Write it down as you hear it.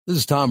This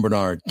is Tom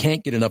Bernard.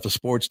 Can't get enough of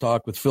sports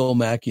talk with Phil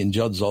Mackey and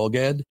Judd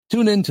Zolgad?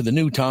 Tune in to the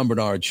new Tom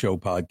Bernard Show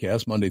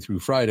podcast Monday through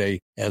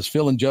Friday as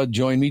Phil and Judd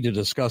join me to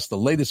discuss the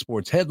latest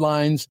sports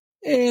headlines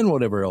and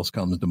whatever else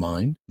comes to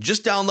mind.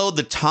 Just download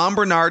the Tom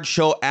Bernard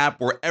Show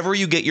app wherever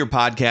you get your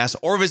podcasts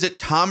or visit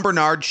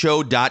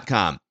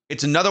tombernardshow.com.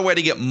 It's another way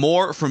to get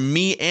more from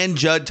me and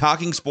Judd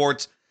talking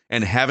sports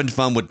and having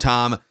fun with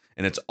Tom,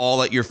 and it's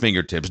all at your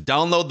fingertips.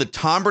 Download the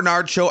Tom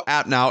Bernard Show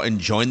app now and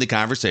join the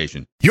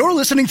conversation. You're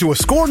listening to a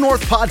Score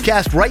North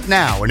podcast right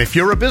now, and if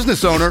you're a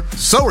business owner,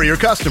 so are your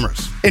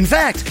customers. In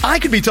fact, I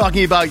could be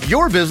talking about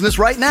your business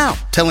right now,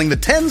 telling the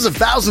tens of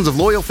thousands of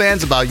loyal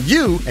fans about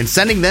you and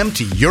sending them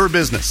to your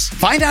business.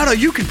 Find out how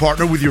you can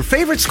partner with your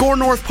favorite Score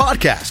North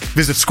podcast.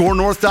 Visit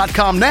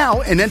scorenorth.com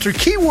now and enter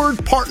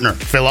keyword partner.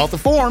 Fill out the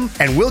form,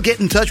 and we'll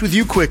get in touch with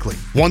you quickly.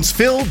 Once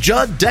Phil,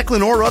 Judd,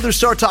 Declan, or others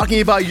start talking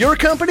about your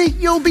company,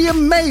 you'll be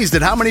amazed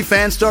at how many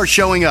fans start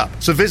showing up.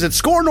 So visit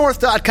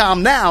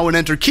scorenorth.com now and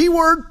enter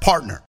keyword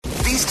partner.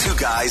 These two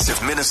guys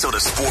have Minnesota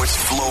sports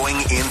flowing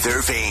in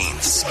their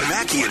veins.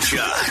 Mackey and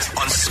Judd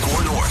on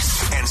Score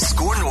North and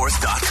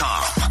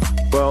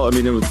scorenorth.com. Well, I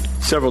mean, there were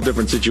several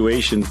different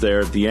situations there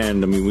at the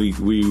end. I mean,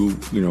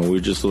 we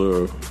just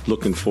were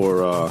looking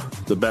for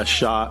the best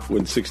shot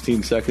with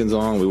 16 seconds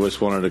on. We just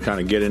wanted to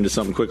kind of get into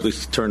something quickly,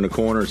 turn the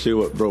corner, see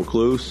what broke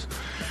loose.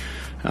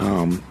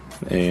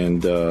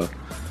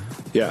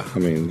 Yeah, I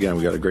mean, again,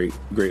 we got a great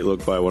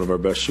look by one of our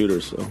best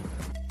shooters. So.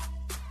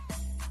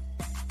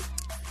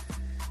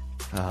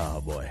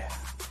 Oh, boy.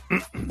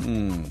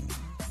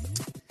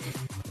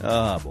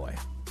 Oh, boy.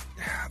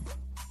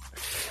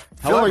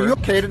 Phil, are you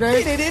okay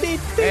today?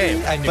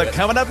 Hey, but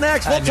coming up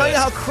next, we'll tell you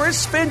how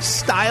Chris Finch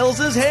styles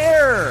his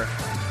hair.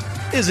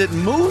 Is it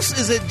mousse?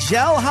 Is it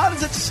gel? How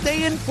does it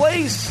stay in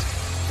place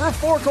for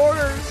 4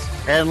 quarters?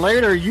 And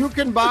later, you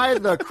can buy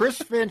the Chris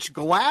Finch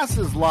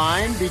glasses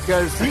line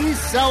because he's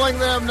selling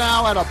them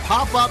now at a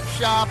pop-up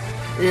shop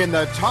in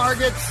the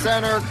Target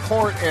Center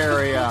court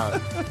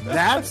area.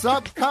 That's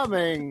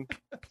upcoming.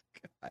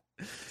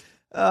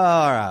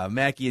 All right,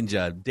 Mackey and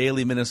Judd,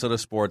 daily Minnesota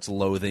sports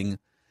loathing.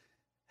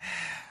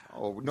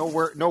 Oh,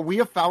 no, we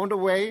have found a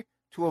way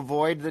to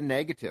avoid the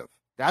negative.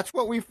 That's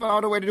what we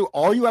found a way to do.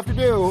 All you have to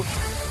do.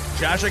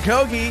 Josh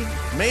Okogie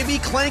may be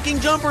clanking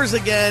jumpers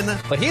again.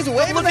 But he's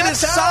waving look at his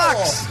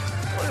socks.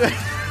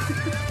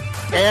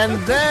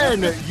 And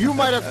then you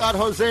might have thought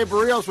Jose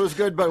Barrios was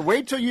good, but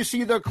wait till you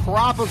see the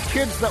crop of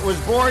kids that was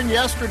born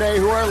yesterday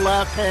who are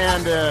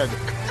left-handed.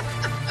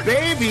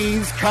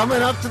 Babies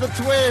coming up to the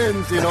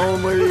Twins in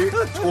only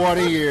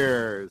 20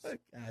 years.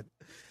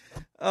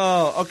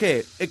 Oh,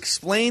 okay.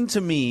 Explain to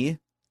me,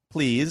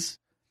 please,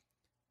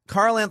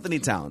 Karl Anthony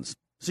Towns.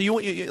 So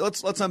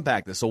let's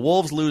unpack this. So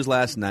Wolves lose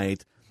last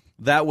night.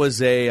 That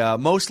was a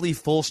mostly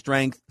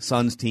full-strength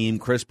Suns team.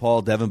 Chris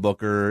Paul, Devin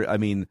Booker. I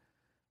mean,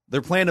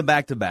 they're playing a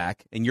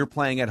back-to-back, and you're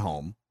playing at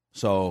home.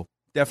 So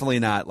definitely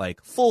not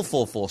like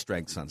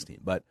full-strength Suns team.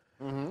 But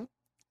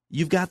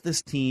you've got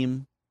this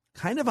team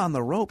kind of on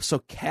the rope. So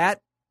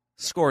Cat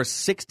scores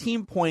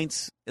 16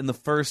 points in the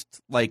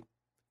first,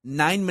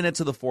 9 minutes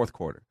of the fourth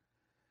quarter.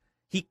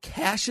 He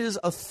cashes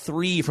a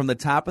 3 from the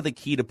top of the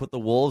key to put the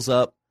Wolves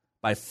up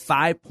by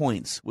 5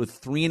 points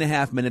with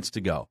 3.5 minutes to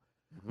go.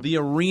 The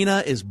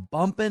arena is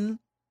bumping.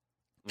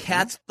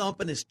 Cat's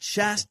thumping his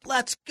chest.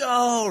 Let's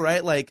go,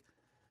 right?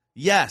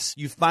 Yes,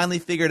 you finally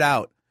figured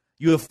out.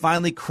 You have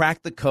finally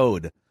cracked the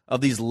code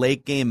of these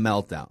late game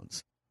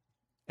meltdowns.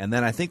 And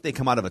then I think they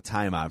come out of a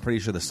timeout. I'm pretty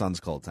sure the Suns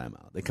called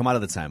timeout. They come out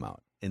of the timeout,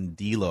 and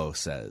D'Lo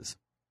says,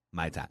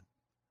 my time.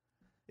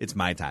 It's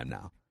my time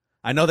now.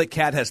 I know that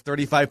Cat has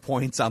 35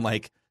 points on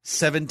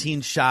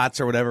 17 shots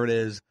or whatever it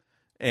is,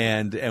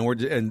 and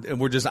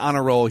we're just on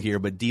a roll here.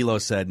 But D'Lo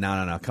said,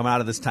 no. Come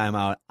out of this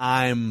timeout.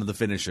 I'm the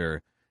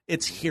finisher.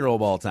 It's hero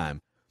ball time.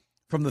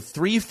 From the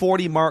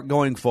 3:40 mark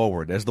going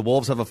forward, as the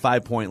Wolves have a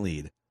 5-point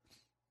lead,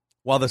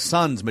 while the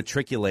Suns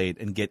matriculate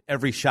and get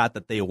every shot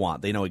that they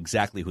want, they know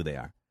exactly who they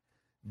are.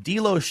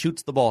 D'Lo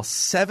shoots the ball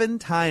 7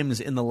 times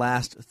in the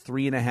last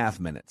 3.5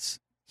 minutes.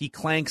 He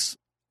clanks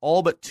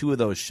all but 2 of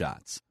those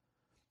shots.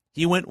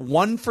 He went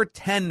 1 for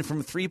 10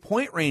 from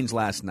 3-point range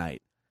last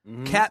night.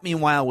 Cat,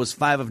 meanwhile, was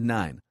 5 of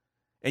 9.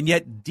 And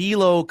yet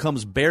D'Lo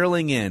comes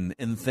barreling in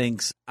and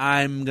thinks,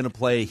 I'm going to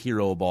play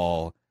hero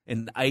ball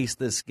and ice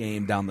this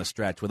game down the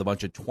stretch with a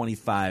bunch of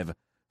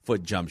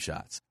 25-foot jump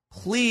shots.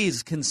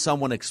 Please, can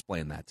someone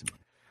explain that to me?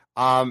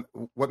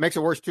 What makes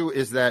it worse, too,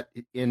 is that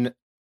in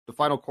the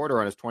final quarter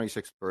on his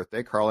 26th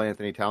birthday, Karl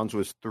Anthony Towns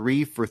was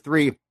 3 for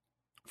 3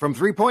 from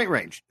 3-point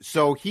range.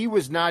 So he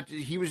was not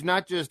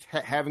just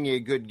having a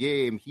good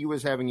game. He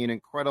was having an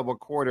incredible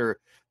quarter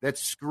that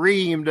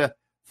screamed,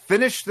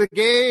 finish the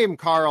game,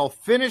 Karl,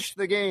 finish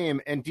the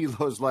game. And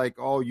D'Lo's like,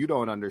 oh, you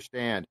don't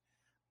understand.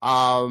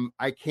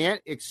 I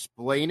can't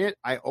explain it.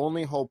 I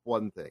only hope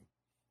one thing.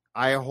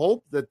 I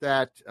hope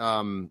that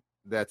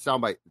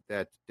soundbite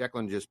that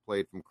Declan just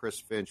played from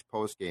Chris Finch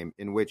postgame,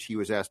 in which he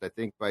was asked, I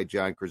think, by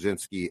John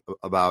Krasinski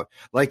about,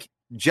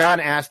 John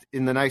asked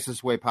in the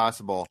nicest way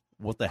possible,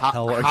 what the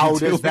hell are you doing? How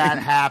does that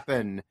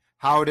happen?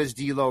 How does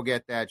D'Lo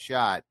get that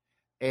shot?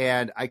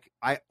 And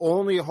I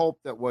only hope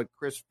that what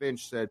Chris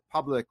Finch said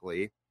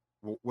publicly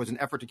was an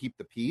effort to keep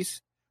the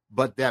peace,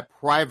 but that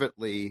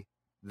privately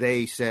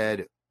they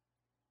said,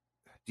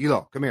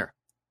 D'Lo, come here.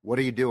 What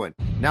are you doing?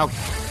 Now,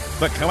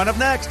 but coming up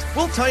next,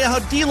 we'll tell you how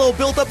D'Lo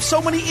built up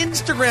so many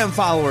Instagram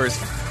followers.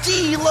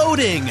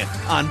 D-loading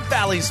on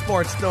Valley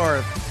Sports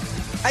North.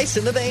 Ice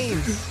in the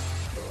veins.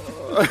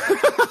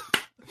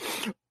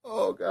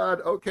 Oh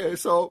God. Okay.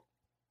 So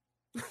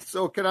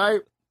can I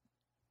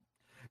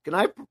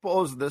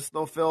propose this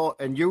though, Phil?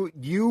 And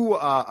you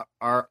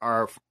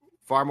are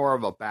far more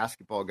of a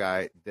basketball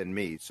guy than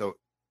me. So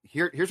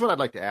here's what I'd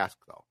like to ask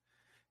though.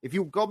 If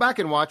you go back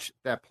and watch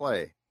that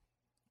play,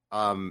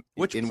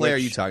 which play are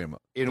you talking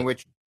about? In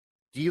which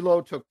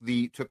D'Lo took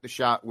the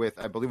shot with,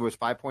 I believe it was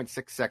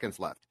 5.6 seconds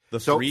left. The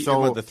 3-point shot.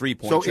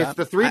 So it's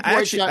the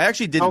 3-point shot. I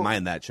actually didn't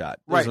mind that shot.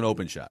 It was an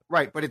open shot.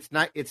 Right, but it's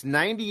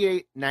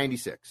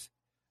 98-96.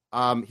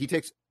 He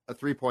takes a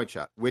 3-point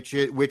shot,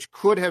 which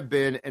could have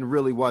been and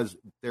really was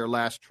their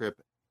last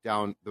trip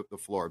down the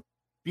floor.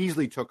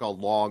 Beasley took a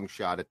long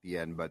shot at the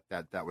end, but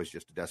that was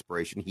just a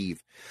desperation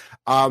heave.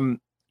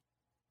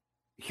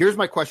 Here's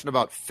my question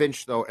about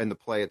Finch, though, and the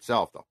play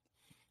itself, though.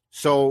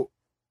 So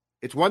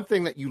it's one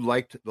thing that you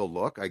liked the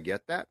look. I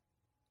get that.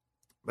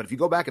 But if you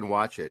go back and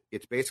watch it,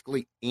 it's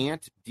basically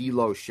Ant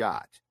D'Lo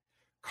shot.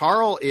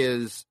 Carl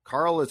is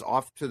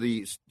off to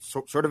the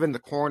sort of in the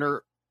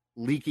corner,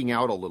 leaking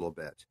out a little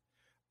bit.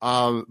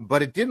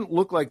 But it didn't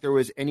look like there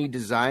was any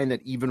design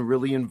that even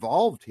really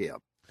involved him.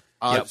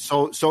 Yep.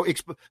 So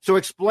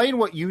explain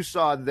what you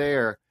saw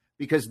there,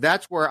 because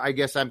that's where I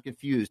guess I'm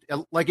confused.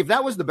 Like if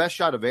that was the best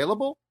shot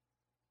available,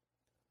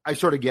 I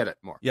sort of get it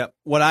more. Yep.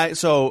 I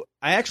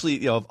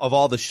actually, of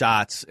all the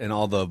shots and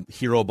all the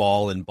hero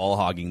ball and ball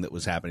hogging that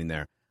was happening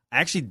there, I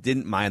actually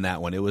didn't mind that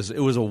one. It was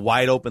a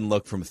wide open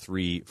look from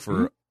three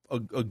for a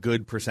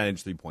good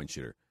percentage 3-point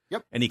shooter.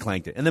 Yep. And he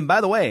clanked it. And then,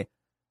 by the way,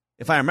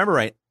 if I remember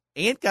right,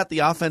 Ant got the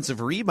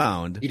offensive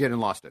rebound. He did and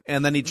lost it.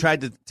 And then he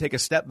tried to take a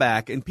step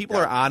back, and people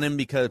are on him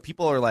because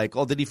people are like,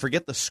 "Oh, did he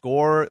forget the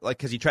score?" Like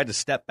because he tried to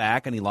step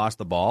back and he lost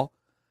the ball.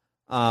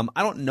 I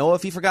don't know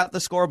if he forgot the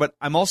score, but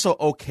I'm also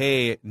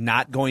okay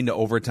not going to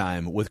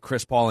overtime with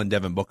Chris Paul and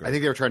Devin Booker. I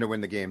think they were trying to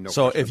win the game.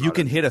 So if you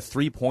can hit a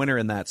 3-pointer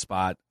in that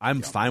spot,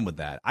 I'm fine with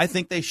that. I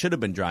think they should have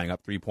been drying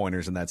up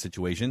 3-pointers in that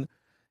situation,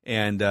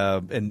 and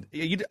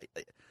you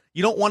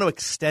don't want to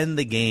extend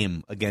the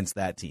game against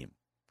that team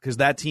because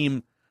that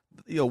team,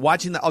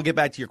 watching that. I'll get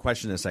back to your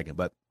question in a second,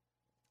 but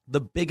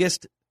the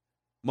biggest,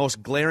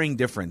 most glaring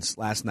difference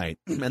last night,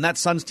 and that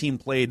Suns team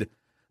played.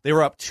 They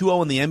were up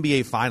 2-0 in the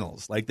NBA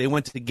Finals. Like, they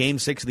went to Game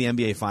 6 of the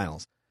NBA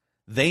Finals.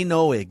 They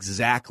know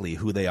exactly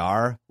who they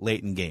are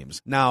late in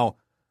games. Now,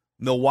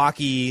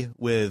 Milwaukee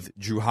with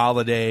Drew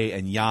Holiday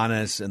and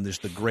Giannis and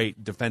just the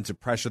great defensive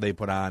pressure they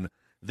put on,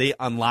 they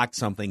unlocked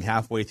something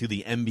halfway through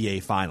the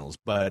NBA Finals.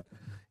 But,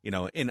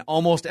 in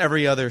almost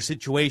every other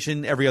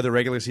situation, every other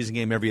regular season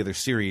game, every other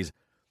series,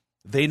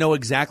 they know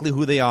exactly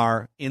who they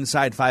are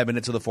inside 5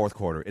 minutes of the fourth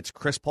quarter. It's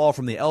Chris Paul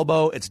from the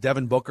elbow. It's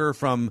Devin Booker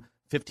from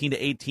 15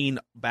 to 18,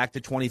 back to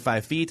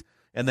 25 feet,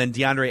 and then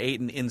DeAndre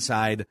Ayton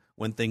inside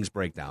when things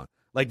break down.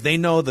 Like, they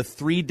know the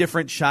 3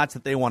 different shots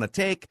that they want to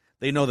take.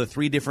 They know the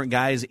 3 different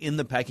guys in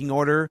the pecking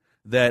order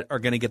that are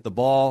going to get the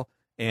ball,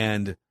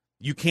 and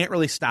you can't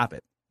really stop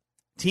it.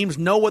 Teams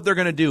know what they're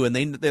going to do, and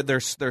they're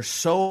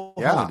so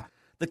honed.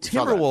 The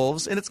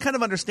Timberwolves, and it's kind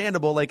of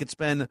understandable, like it's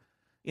been,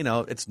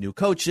 it's new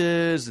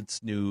coaches,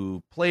 it's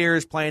new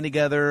players playing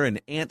together, and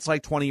Ant's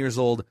like 20 years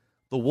old.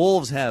 The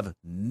Wolves have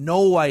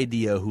no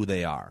idea who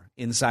they are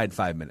inside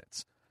 5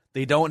 minutes.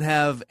 They don't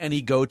have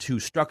any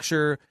go-to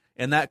structure,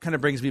 and that kind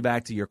of brings me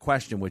back to your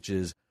question, which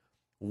is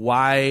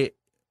why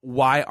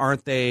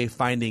aren't they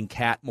finding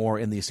Cat more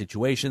in these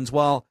situations?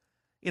 Well,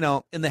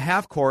 in the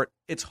half court,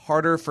 it's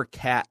harder for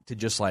Cat to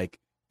just like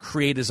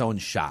create his own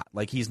shot.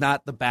 Like he's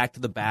not the back to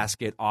the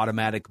basket,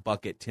 automatic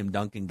bucket Tim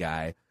Duncan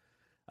guy.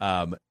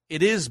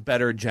 It is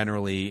better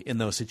generally in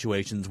those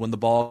situations when the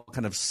ball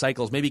kind of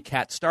cycles. Maybe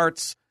Cat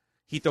starts.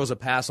 He throws a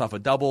pass off a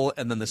double,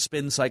 and then the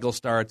spin cycle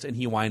starts, and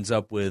he winds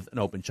up with an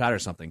open shot or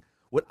something.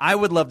 What I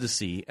would love to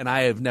see, and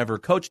I have never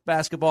coached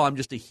basketball, I'm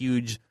just a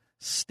huge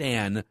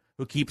stan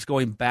who keeps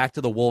going back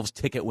to the Wolves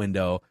ticket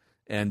window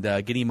and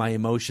getting my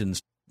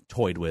emotions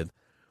toyed with.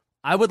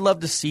 I would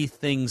love to see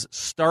things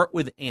start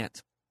with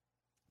Ant,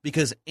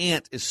 because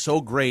Ant is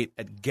so great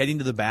at getting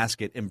to the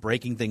basket and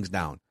breaking things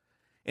down.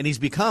 And he's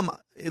become,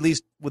 at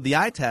least with the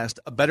eye test,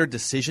 a better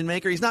decision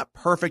maker. He's not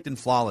perfect and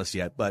flawless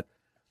yet, but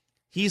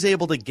he's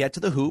able to get to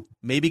the hoop,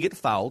 maybe get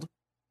fouled,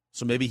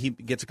 so maybe he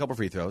gets a couple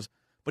free throws,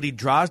 but he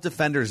draws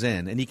defenders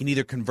in, and he can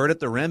either convert at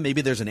the rim,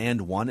 maybe there's an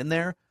and one in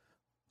there,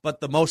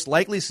 but the most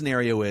likely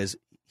scenario is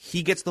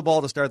he gets the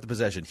ball to start the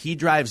possession, he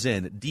drives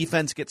in,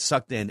 defense gets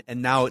sucked in,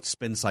 and now it's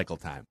spin cycle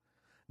time.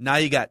 Now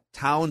you got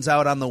Towns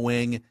out on the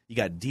wing, you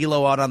got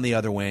D'Lo out on the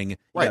other wing, you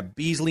got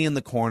Beasley in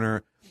the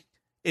corner.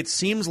 It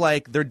seems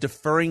like they're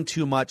deferring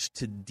too much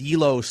to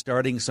D'Lo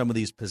starting some of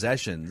these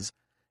possessions.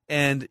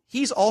 And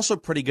he's also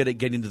pretty good at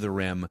getting to the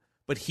rim,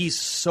 but he's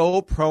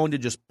so prone to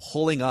just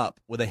pulling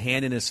up with a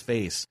hand in his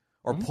face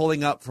or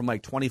pulling up from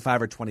like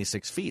 25 or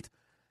 26 feet.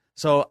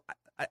 So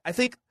I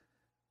think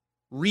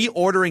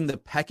reordering the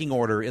pecking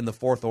order in the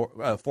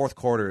fourth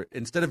quarter,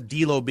 instead of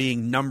D'Lo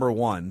being number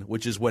one,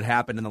 which is what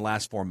happened in the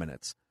last 4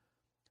 minutes,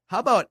 how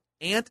about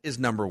Ant is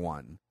number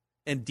one,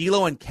 and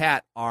D'Lo and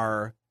Cat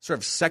are sort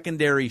of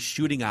secondary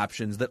shooting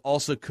options that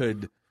also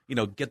could,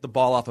 get the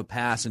ball off a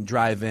pass and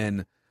drive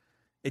in.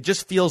 It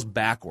just feels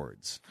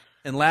backwards.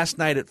 And last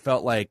night it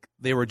felt like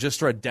they were just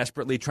sort of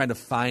desperately trying to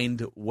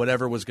find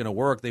whatever was going to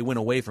work. They went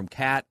away from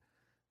Cat.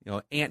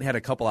 Ant had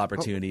a couple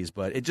opportunities,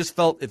 but it just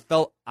felt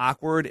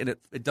awkward, and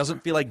it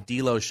doesn't feel like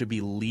D'Lo should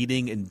be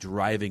leading and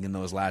driving in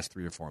those last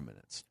 3 or 4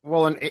 minutes.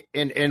 Well,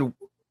 and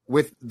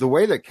with the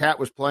way that Cat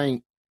was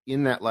playing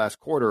in that last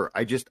quarter,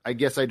 I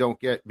guess I don't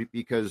get,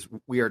 because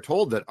we are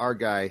told that our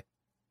guy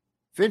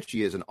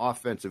Finchie is an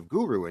offensive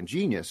guru and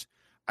genius.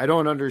 I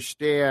don't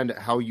understand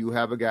how you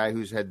have a guy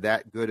who's had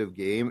that good of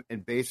game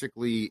and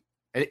basically,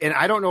 and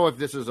I don't know if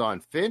this is on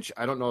Finch.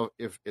 I don't know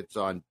if it's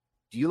on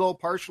D'Lo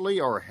partially,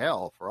 or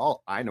hell, for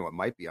all I know, it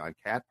might be on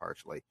Cat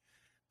partially.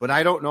 But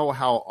I don't know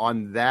how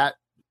on that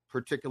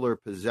particular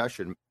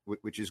possession,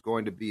 which is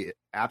going to be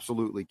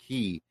absolutely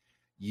key,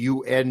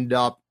 you end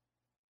up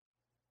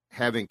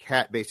having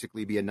Cat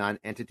basically be a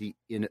non-entity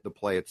in the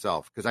play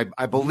itself. Because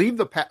I believe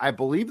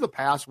the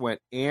pass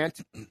went Ant,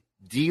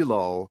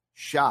 D'Lo,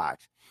 shot,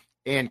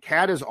 and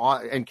Cat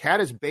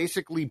is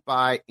basically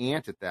by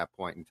Ant at that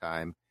point in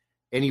time,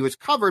 and he was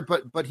covered,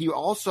 but he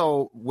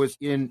also was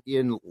in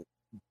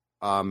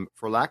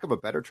for lack of a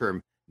better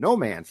term, no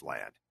man's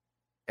land.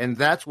 And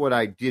that's what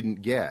I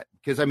didn't get.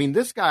 Because, I mean,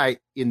 this guy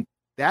in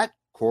that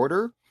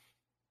quarter,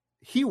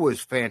 he was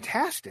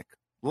fantastic.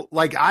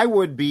 Like, I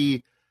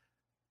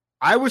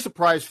was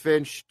surprised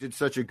Finch did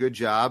such a good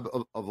job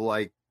of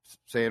like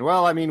saying,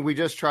 well, I mean, we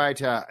just tried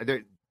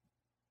to,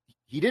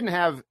 he didn't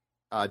have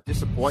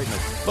disappointment.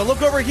 But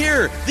look over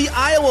here, the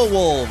Iowa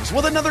Wolves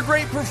with another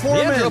great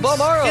performance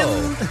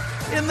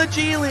in the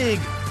G League.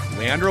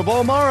 Leandro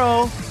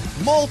Bolmaro,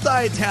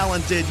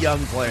 multi-talented young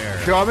player.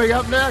 Coming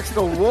up next,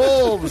 the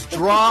Wolves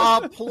draw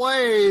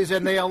plays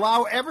and they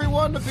allow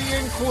everyone to be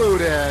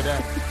included.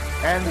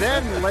 And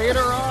then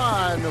later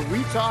on,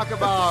 we talk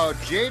about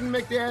Jaden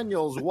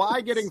McDaniels,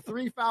 why getting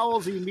 3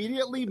 fouls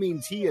immediately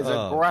means he is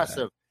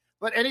aggressive.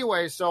 But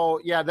anyway,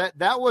 so yeah,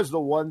 that was the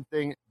one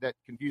thing that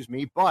confused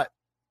me, but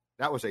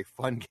that was a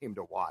fun game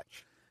to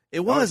watch. It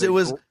was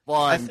a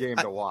fun game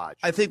to watch.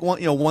 I think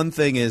one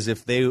thing is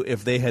if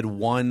they had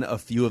won a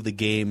few of the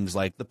games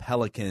like the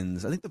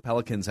Pelicans, I think the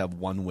Pelicans have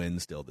 1 win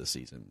still this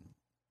season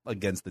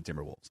against the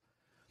Timberwolves.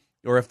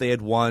 Or if they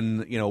had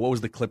won, what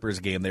was the Clippers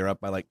game? They were up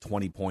by like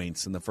 20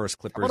 points in the first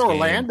Clippers game.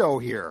 Orlando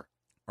here.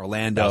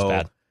 Orlando.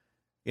 That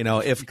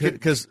was bad.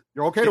 Because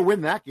you're okay to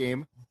win that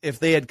game. If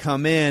they had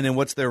come in, and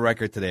what's their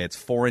record today?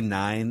 It's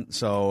 4-9.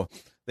 So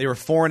they were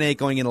 4-8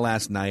 going into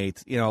last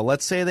night.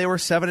 Let's say they were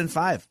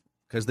 7-5.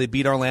 Because they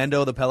beat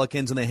Orlando, the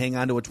Pelicans, and they hang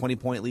on to a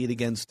 20-point lead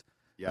against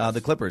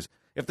the Clippers.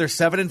 If they're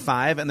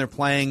 7-5 and they're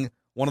playing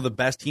one of the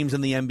best teams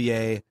in the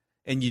NBA,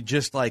 and you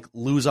just like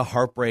lose a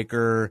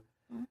heartbreaker,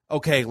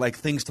 okay, like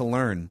things to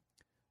learn.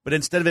 But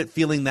instead of it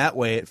feeling that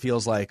way, it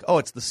feels like,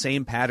 it's the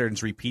same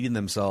patterns repeating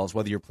themselves,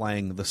 whether you're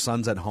playing the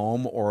Suns at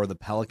home or the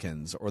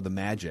Pelicans or the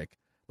Magic.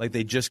 Like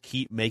they just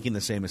keep making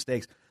the same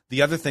mistakes.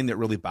 The other thing that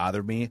really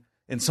bothered me,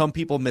 and some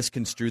people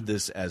misconstrued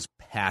this as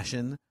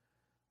passion,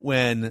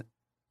 when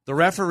the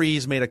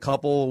referees made a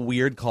couple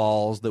weird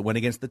calls that went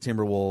against the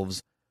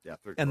Timberwolves. Yeah,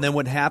 and then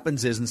what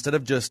happens is instead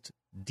of just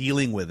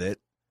dealing with it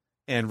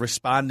and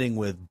responding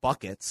with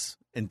buckets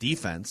and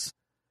defense,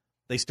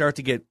 they start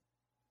to get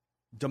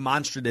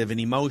demonstrative and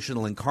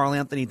emotional. And Karl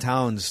Anthony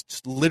Towns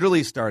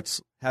literally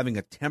starts having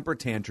a temper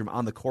tantrum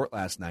on the court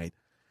last night.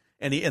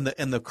 And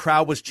the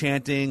crowd was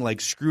chanting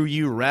like "screw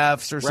you,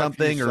 refs" or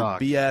something, or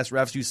BS,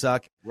 refs you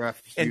suck.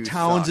 And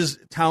Towns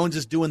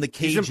is doing the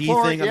KG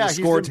thing on the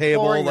score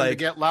table, like to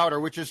get louder,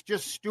 which is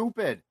just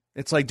stupid.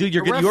 It's like, dude,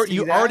 you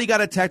already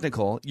got a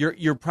technical.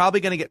 You're probably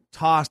going to get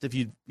tossed if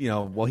you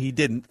well, he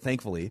didn't,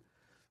 thankfully.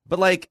 But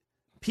like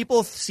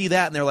people see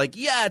that and they're like,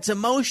 yeah, it's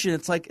emotion.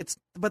 It's like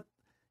but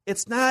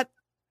it's not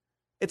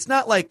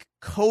like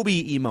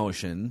Kobe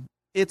emotion.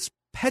 It's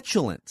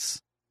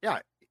petulance. Yeah,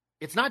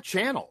 it's not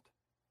channeled.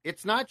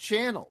 It's not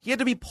channeled. He had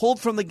to be pulled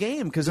from the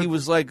game because he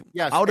was like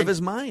out of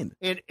his mind.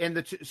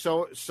 And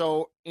so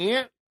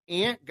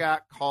Ant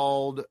got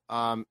called.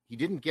 He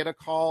didn't get a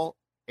call,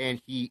 and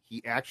he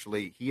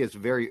is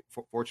very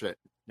fortunate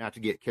not to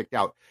get kicked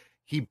out.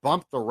 He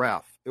bumped the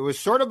ref. It was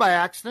sort of by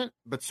accident,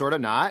 but sort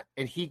of not.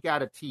 And he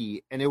got a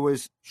T. And it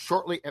was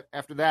shortly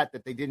after that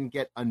they didn't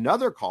get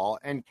another call,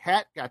 and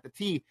Cat got the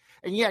T.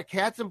 And yeah,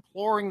 Cat's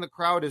imploring the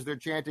crowd as they're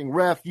chanting,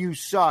 "Ref, you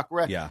suck,"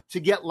 ref, to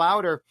get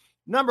louder.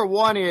 Number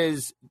one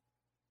is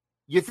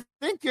you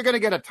think you're going to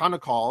get a ton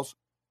of calls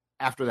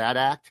after that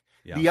act.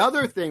 Yeah. The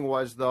other thing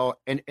was, though,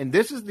 and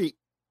this is the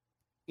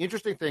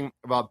interesting thing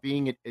about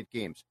being at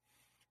games.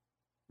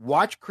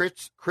 Watch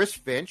Chris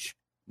Finch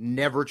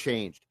never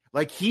changed.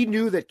 Like, he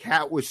knew that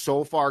Cat was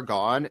so far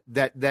gone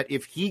that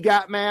if he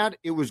got mad,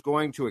 it was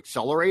going to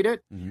accelerate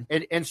it.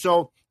 Mm-hmm. And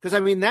so, because, I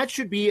mean, that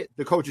should be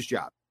the coach's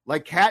job.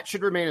 Like, Cat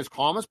should remain as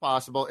calm as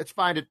possible. It's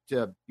fine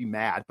to be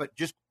mad, but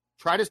just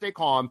try to stay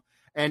calm.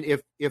 And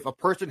if a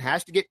person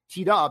has to get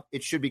teed up,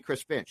 it should be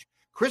Chris Finch.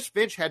 Chris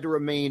Finch had to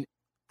remain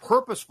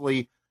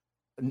purposefully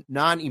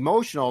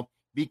non-emotional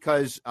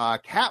because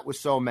Cat was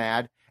so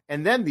mad.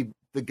 And then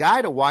the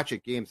guy to watch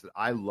at games that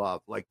I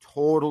love, like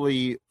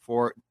totally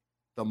for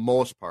the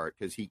most part,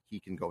 because he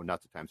can go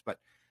nuts at times, but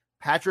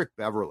Patrick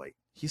Beverley.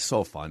 He's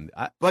so fun.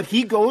 But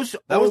he goes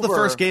That over, was the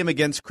first game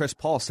against Chris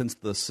Paul since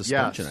the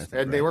suspension, yes, I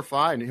think. and they were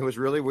fine. It was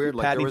really weird.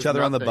 Like, patting there was each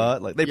other on the nothing.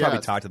 butt. Like, they probably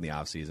Yes. talked in the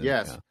offseason.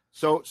 Yes. Yeah.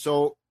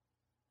 So,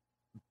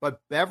 but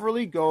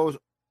Beverly goes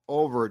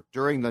over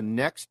during the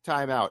next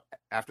timeout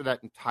after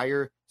that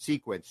entire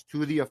sequence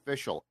to the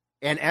official,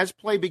 and as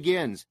play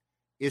begins,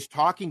 is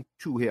talking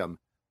to him,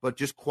 but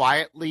just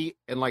quietly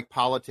and like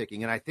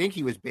politicking. And I think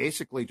he was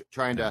basically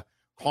trying to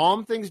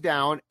calm things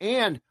down.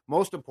 And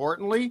most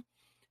importantly,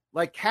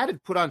 like, Cat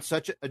had put on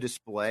such a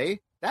display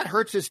that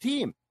hurts his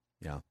team.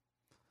 Yeah.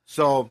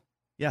 So.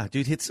 Yeah,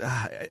 dude,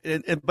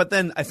 but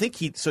then I think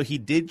he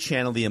did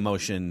channel the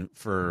emotion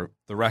for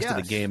the rest of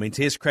the Yes. game. I mean,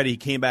 to his credit, he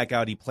came back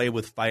out, he played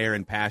with fire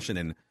and passion,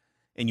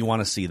 and you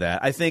want to see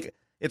that. I think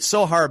it's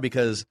so hard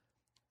because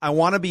I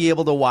want to be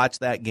able to watch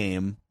that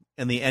game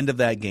and the end of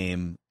that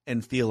game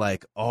and feel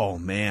like, oh,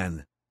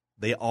 man,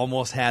 they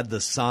almost had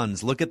the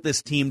Suns. Look at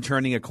this team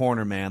turning a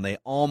corner, man. They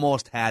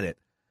almost had it.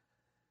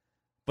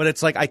 But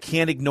it's like I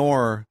can't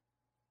ignore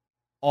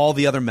all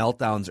the other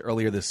meltdowns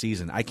earlier this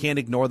season. I can't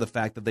ignore the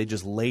fact that they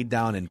just laid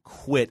down and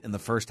quit in the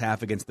first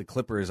half against the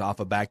Clippers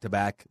off a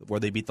back-to-back where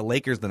they beat the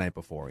Lakers the night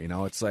before. You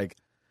know, it's like,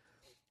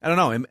 I don't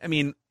know. I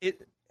mean,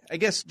 I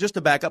guess just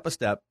to back up a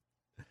step,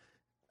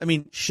 I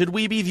mean, should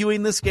we be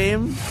viewing this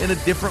game in a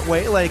different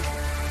way? Like,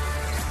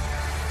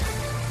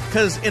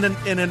 because in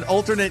an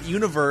alternate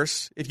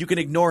universe, if you can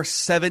ignore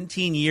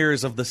 17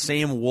 years of the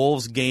same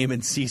Wolves game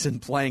and season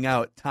playing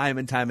out time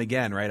and time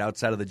again, right,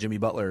 outside of the Jimmy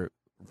Butler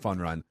fun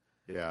run.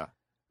 Yeah.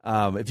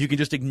 If you can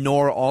just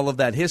ignore all of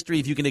that history,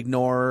 if you can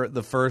ignore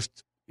the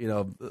first,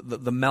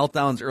 the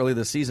meltdowns early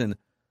this season,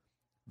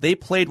 they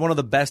played one of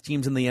the best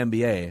teams in the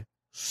NBA.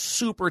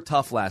 Super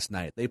tough last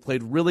night. They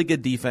played really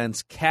good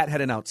defense. Cat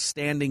had an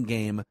outstanding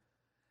game.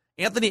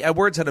 Anthony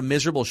Edwards had a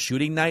miserable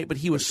shooting night, but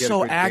he was He had a so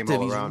good game active.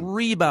 all He's around.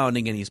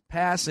 rebounding and he's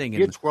passing. He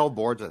And had 12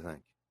 boards, I think.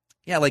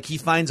 yeah, like he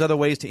finds other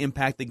ways to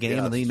impact the game,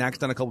 Yes. and then he knocks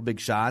down a couple big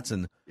shots.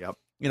 And, Yep.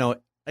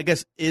 I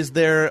guess, is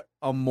there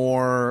a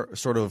more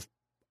sort of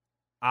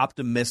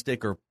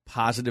optimistic or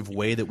positive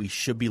way that we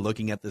should be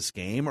looking at this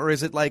game? Or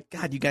is it like,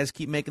 God, you guys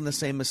keep making the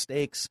same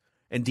mistakes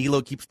and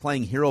D'Lo keeps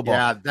playing hero ball?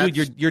 Yeah,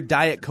 dude, you're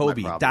Diet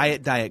Kobe.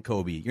 problem. Diet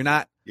Kobe. You're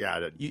not,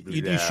 Yeah.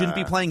 you shouldn't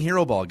be playing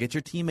hero ball. Get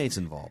your teammates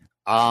involved.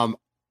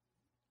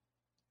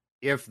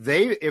 If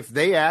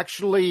they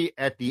actually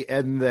at the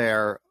end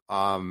there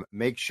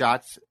make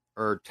shots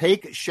or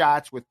take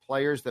shots with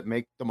players that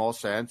make the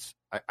most sense,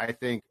 I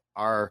think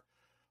our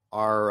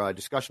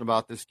discussion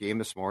about this game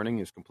this morning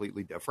is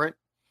completely different.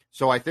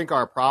 So I think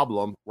our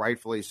problem,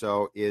 rightfully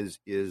so, is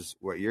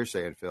what you're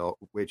saying, Phil,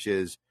 which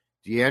is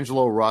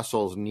D'Angelo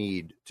Russell's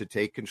need to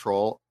take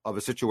control of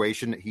a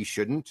situation that he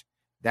shouldn't.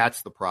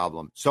 That's the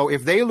problem. So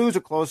if they lose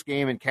a close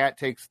game and Cat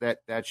takes that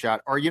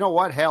shot, or you know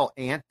what, hell,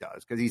 Ant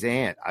does, because he's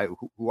Ant,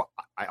 who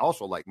I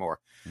also like more.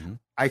 Mm-hmm.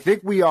 I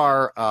think we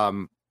are.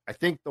 I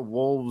think the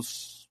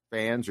Wolves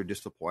fans are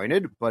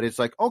disappointed, but it's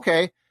like,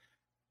 okay,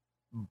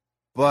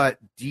 but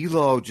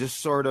D'Lo just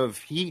sort of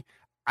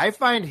I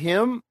find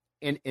him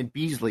and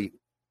Beasley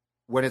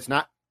when it's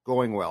not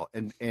going well,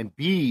 and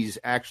Bees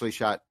actually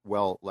shot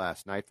well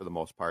last night for the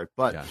most part,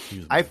 but Yeah, he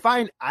was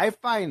I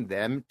find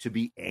them to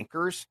be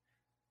anchors.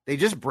 They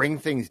just bring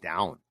things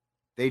down.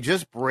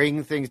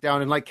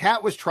 And like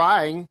Cat was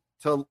trying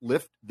to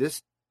lift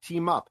this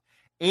team up.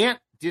 Ant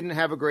didn't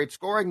have a great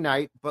scoring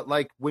night, but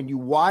like when you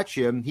watch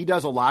him, he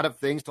does a lot of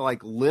things to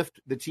like lift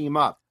the team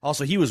up.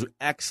 Also, he was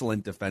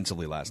excellent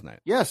defensively last night.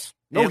 Yes.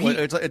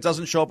 It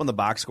doesn't show up on the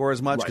box score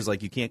as much because Right.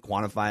 like you can't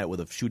quantify it with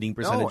a shooting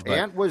percentage. But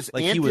Ant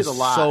he was did a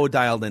lot. so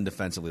dialed in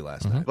defensively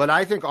last night. But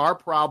I think our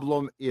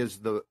problem is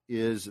the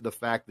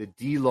fact that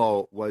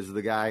D'Lo was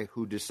the guy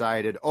who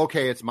decided,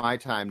 okay, it's my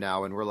time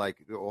now, and we're like,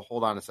 oh,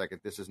 hold on a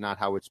second, this is not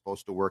how it's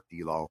supposed to work,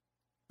 D'Lo.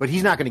 But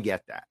he's not going to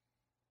get that.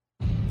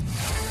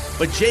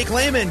 But Jake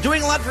Lehman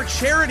doing a lot for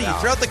charity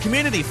throughout the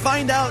community.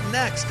 Find out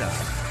next on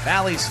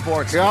Valley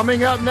Sports.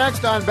 Coming up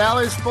next on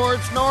Valley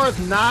Sports North,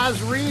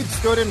 Naz Reid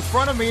stood in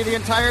front of me the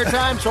entire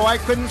time, so I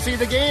couldn't see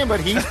the game,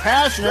 but he's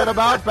passionate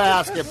about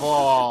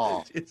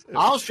basketball.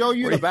 I'll show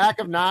you the back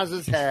of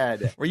Naz's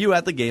head. Were you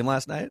at the game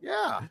last night?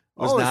 Yeah.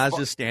 Was it's Naz fu-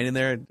 just standing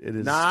there in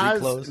his street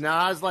clothes?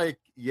 Nas, like,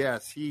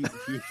 yes, he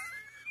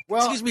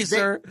well, Excuse me, they-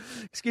 sir.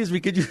 Excuse me.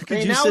 Could you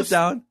now sit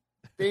down?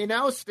 They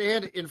now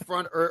stand in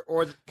front,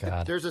 or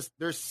God.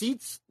 there's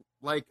seats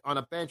like on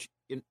a bench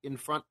in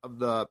front of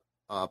the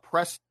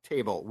press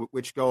table,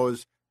 which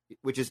goes,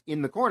 which is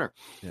in the corner.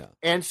 Yeah.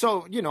 And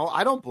so,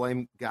 I don't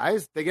blame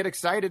guys. They get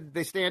excited.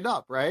 They stand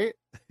up, right?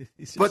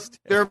 But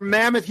they're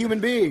mammoth human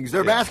beings.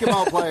 They're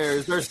basketball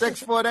players. They're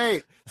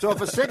 6'8". So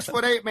if a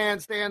 6'8" man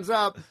stands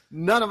up,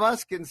 none of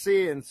us can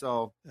see. And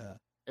so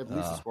at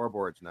least the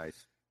scoreboard's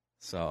nice.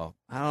 So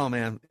I don't know,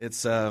 man.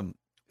 It's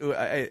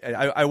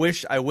I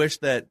wish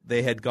that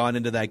they had gone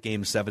into that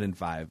game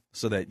 7-5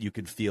 so that you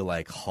could feel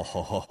like,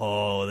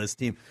 this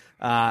team.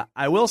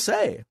 I will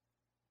say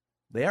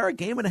they are a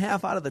game and a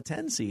half out of the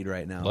 10 seed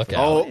right now. Look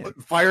out.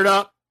 Fired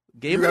up.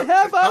 Game and a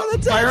half out of the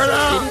 10 seed. Fired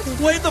up.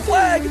 Wave the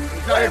flag.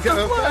 Wave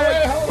the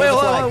flag. Wait,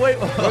 hold on.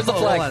 Where's the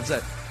flag? Hold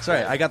on.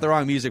 Sorry, I got the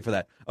wrong music for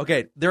that.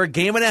 Okay, they're a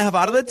game and a half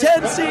out of the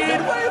 10 seed. Wave the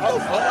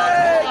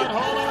flag.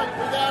 Hold on. We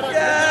got it.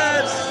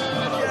 Yes.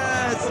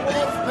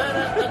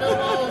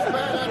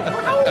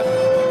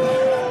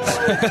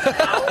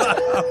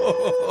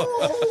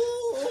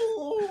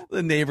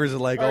 The neighbors are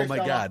like, oh my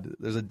God,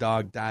 there's a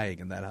dog dying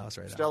in that house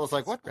right now. Stella's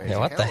like, what the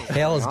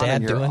hell is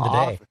Dad doing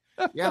today?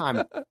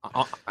 Yeah,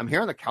 I'm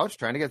here on the couch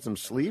trying to get some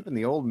sleep, and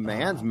the old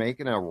man's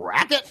making a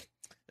racket.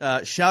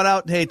 Shout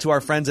out, to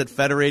our friends at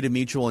Federated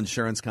Mutual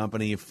Insurance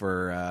Company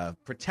for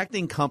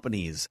protecting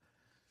companies,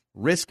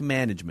 risk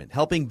management,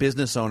 helping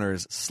business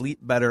owners sleep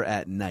better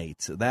at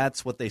night.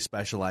 That's what they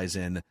specialize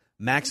in,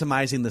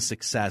 maximizing the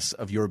success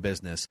of your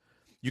business.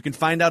 You can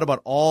find out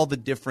about all the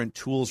different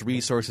tools,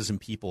 resources,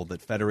 and people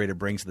that Federated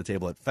brings to the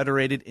table at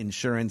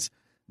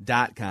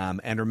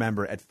federatedinsurance.com. And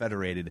remember, at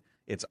Federated,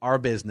 it's our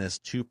business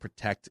to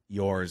protect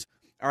yours.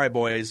 All right,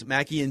 boys,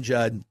 Mackie and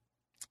Judd,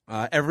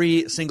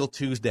 every single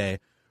Tuesday,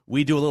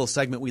 we do a little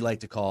segment we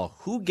like to call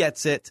Who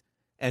Gets It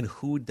and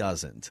Who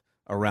Doesn't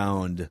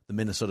around the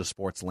Minnesota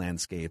sports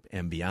landscape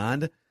and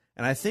beyond.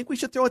 And I think we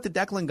should throw it to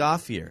Declan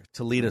Goff here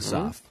to lead us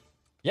off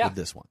with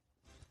this one.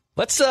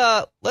 Let's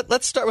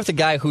start with a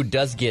guy who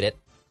does get it,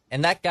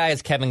 and that guy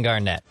is Kevin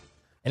Garnett.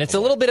 And it's a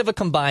little bit of a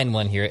combined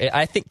one here.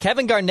 I think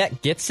Kevin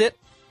Garnett gets it,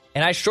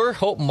 and I sure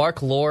hope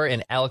Mark Lore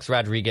and Alex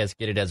Rodriguez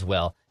get it as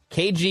well.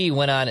 KG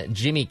went on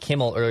Jimmy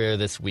Kimmel earlier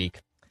this week,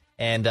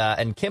 and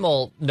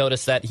Kimmel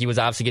noticed that he was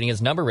obviously getting his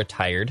number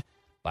retired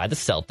by the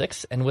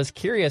Celtics and was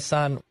curious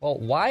on, well,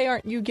 why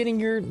aren't you getting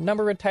your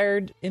number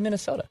retired in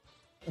Minnesota?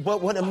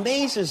 But what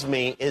amazes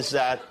me is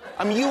that,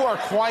 you are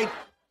quite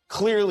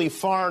clearly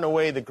far and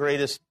away the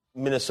greatest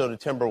Minnesota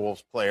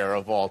Timberwolves player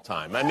of all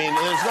time. There's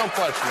no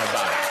question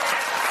about it.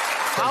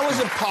 How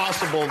is it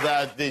possible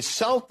that the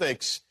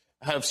Celtics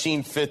have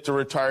seen fit to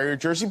retire your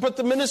jersey, but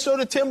the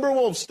Minnesota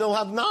Timberwolves still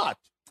have not?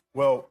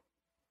 Well,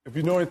 if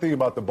you know anything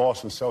about the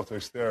Boston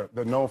Celtics, they're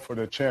known for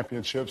their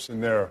championships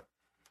and the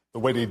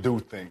way they do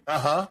things.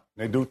 Uh-huh.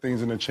 They do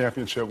things in a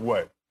championship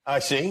way. I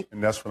see.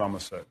 And that's what I'm going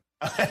to say.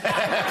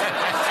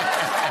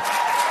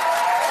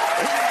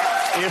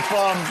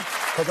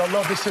 Because I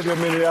love the city of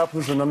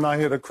Minneapolis, and I'm not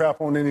here to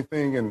crap on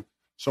anything, and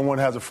someone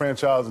has a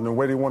franchise, and the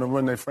way they want to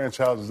run their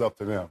franchise is up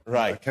to them.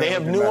 Right. They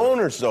have new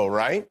owners, though,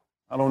 right?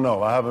 I don't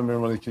know. I haven't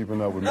been really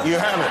keeping up with them. You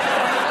haven't?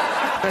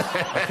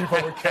 I keep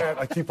up with Cat.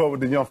 I keep up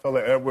with the young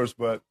fella Edwards,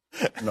 but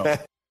no.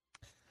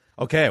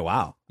 Okay,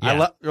 wow.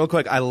 Yeah. Real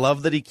quick, I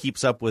love that he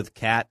keeps up with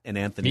Cat and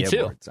Anthony Me too.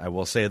 Edwards. I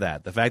will say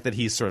that. The fact that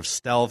he's sort of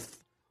stealth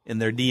in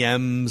their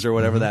DMs or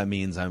whatever that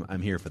means,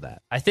 I'm here for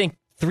that. I think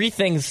three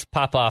things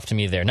pop off to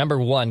me there. Number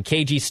one,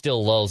 KG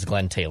still loathes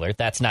Glenn Taylor.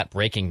 That's not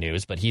breaking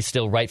news, but he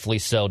still rightfully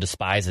so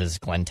despises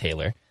Glenn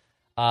Taylor.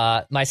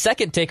 My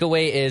second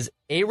takeaway is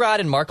A-Rod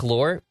and Mark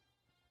Lore.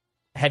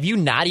 Have you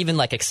not even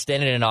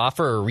extended an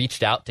offer or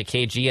reached out to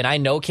KG? And I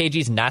know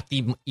KG's not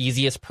the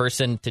easiest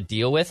person to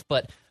deal with,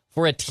 but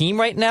for a team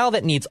right now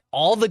that needs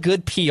all the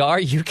good PR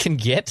you can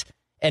get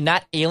and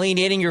not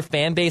alienating your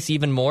fan base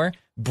even more,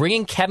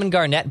 bringing Kevin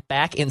Garnett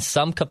back in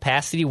some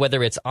capacity,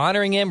 whether it's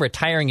honoring him,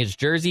 retiring his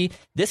jersey,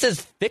 this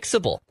is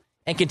fixable.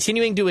 And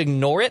continuing to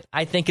ignore it,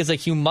 I think, is a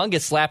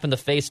humongous slap in the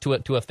face to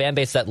a fan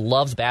base that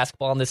loves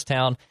basketball in this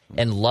town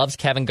and loves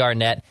Kevin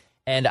Garnett.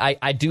 And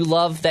I do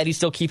love that he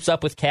still keeps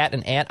up with Cat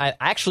and Ant. I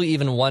actually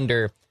even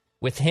wonder,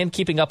 with him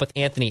keeping up with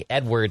Anthony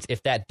Edwards,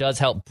 if that does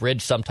help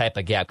bridge some type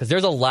of gap. Because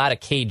there's a lot of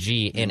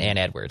KG in Ant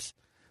Edwards.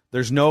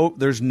 There's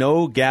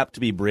no gap to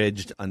be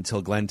bridged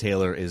until Glenn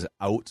Taylor is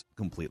out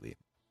completely.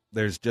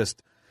 There's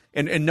just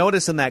and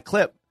notice in that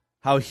clip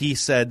how he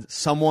said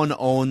someone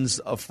owns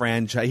a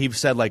franchise. He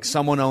said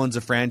someone owns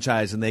a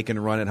franchise and they can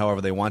run it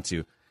however they want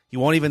to. He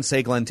won't even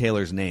say Glenn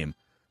Taylor's name.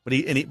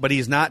 But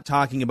he's not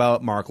talking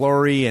about Mark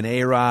Lore and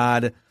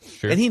A-Rod.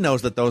 Sure. And he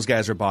knows that those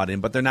guys are bought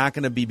in, but they're not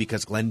going to be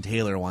because Glenn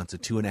Taylor wants a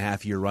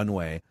 2.5-year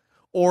runway.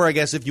 Or I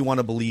guess if you want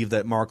to believe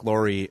that Mark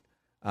Lore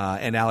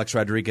and Alex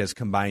Rodriguez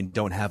combined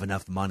don't have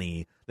enough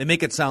money, they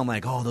make it sound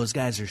like, oh, those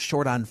guys are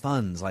short on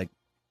funds. I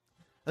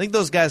think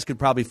those guys could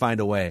probably find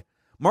a way.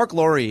 Mark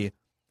Lore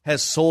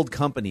has sold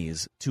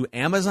companies to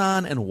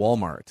Amazon and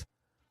Walmart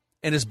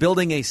and is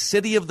building a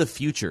city of the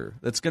future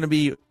that's going to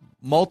be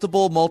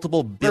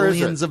multiple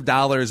billions of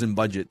dollars in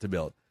budget to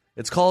build.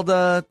 It's called,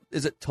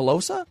 is it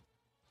Tolosa?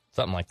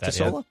 Something like that,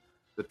 Tosola? yeah.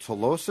 The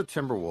Tolosa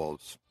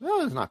Timberwolves.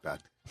 No, it's not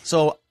bad.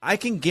 So I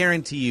can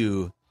guarantee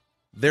you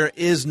there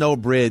is no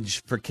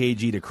bridge for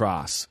KG to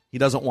cross. He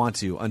doesn't want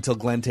to until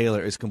Glenn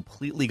Taylor is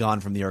completely gone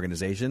from the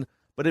organization.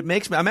 But it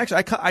makes me.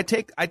 I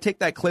take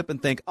that clip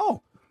and think,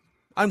 oh,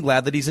 I'm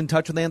glad that he's in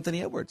touch with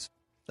Anthony Edwards.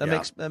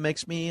 That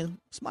makes me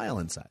smile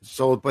inside.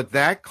 So, but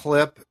that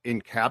clip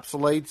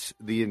encapsulates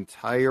the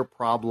entire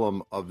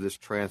problem of this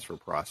transfer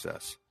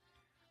process,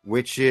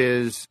 which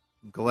is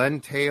Glenn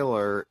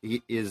Taylor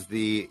is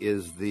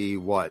the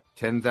what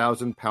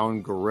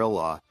 10,000-pound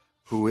gorilla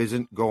who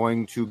isn't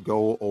going to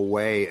go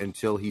away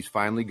until he's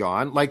finally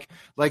gone. Like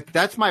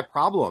that's my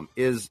problem.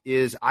 Is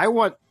I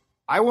want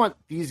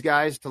these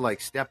guys to like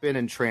step in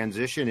and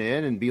transition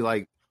in and be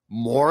like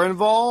more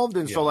involved.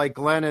 And so like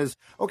Glenn is,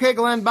 okay,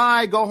 Glenn,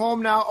 bye, go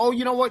home now. Oh,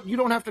 you know what? You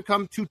don't have to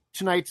come to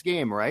tonight's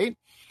game, right?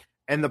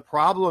 And the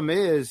problem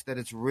is that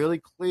it's really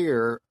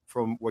clear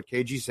from what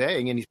KG's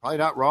saying, and he's probably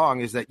not wrong,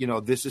 is that,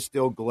 this is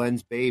still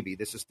Glenn's baby.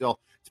 This is still,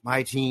 it's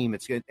my team.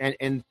 It's good.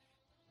 And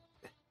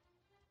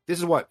this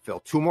is what, Phil,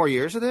 2 more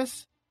years of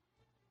this?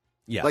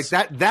 Yes. Like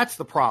that's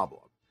the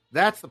problem.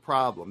 That's the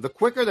problem. The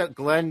quicker that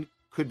Glenn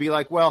could be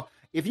like, well,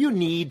 if you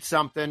need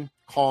something,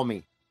 call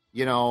me.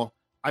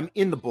 I'm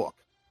in the book.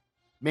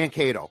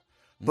 Mankato.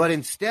 But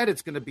instead,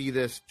 it's going to be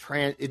this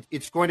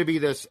it's going to be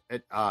this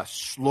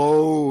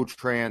slow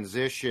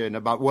transition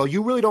about, well,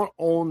 you really don't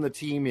own the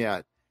team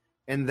yet.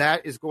 And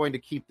that is going to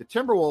keep the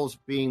Timberwolves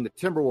being the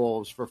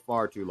Timberwolves for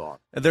far too long.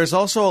 There's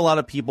also a lot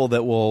of people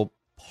that will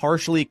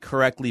partially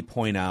correctly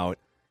point out,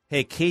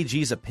 hey,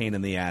 KG's a pain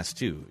in the ass,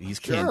 too. He's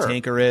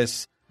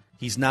cantankerous.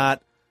 He's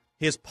not,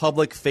 his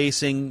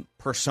public-facing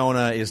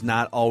persona is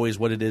not always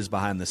what it is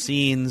behind the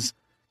scenes.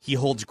 He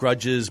holds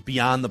grudges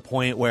beyond the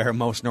point where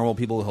most normal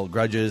people hold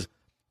grudges.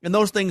 And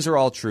those things are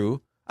all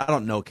true. I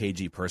don't know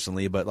KG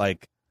personally, but,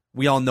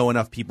 we all know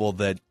enough people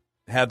that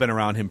have been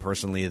around him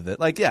personally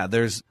that,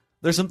 there's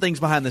some things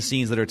behind the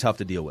scenes that are tough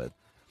to deal with.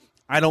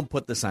 I don't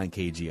put this on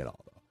KG at all,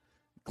 though.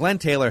 Glenn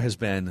Taylor has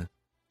been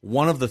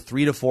one of the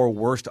 3 to 4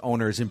 worst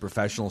owners in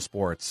professional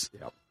sports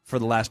for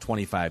the last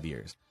 25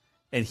 years.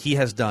 And he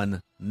has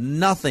done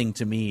nothing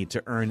to me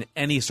to earn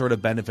any sort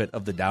of benefit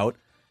of the doubt.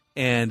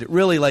 And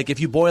really,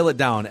 if you boil it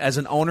down, as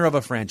an owner of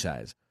a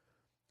franchise,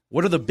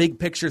 what are the big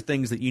picture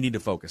things that you need to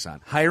focus on?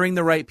 Hiring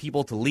the right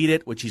people to lead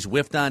it, which he's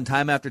whiffed on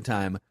time after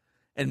time,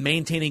 and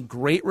maintaining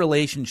great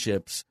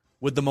relationships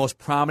with the most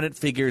prominent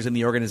figures in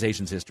the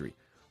organization's history.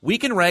 We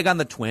can rag on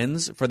the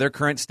Twins for their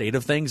current state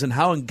of things and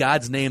how in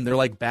God's name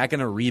they're back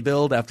in a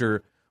rebuild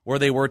after where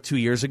they were 2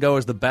 years ago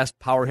as the best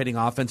power-hitting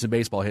offense in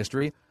baseball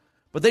history.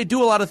 But they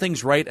do a lot of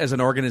things right as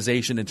an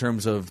organization in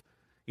terms of,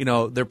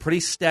 they're pretty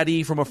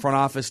steady from a front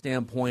office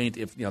standpoint.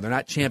 If they're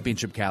not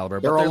championship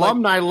caliber, but their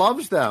alumni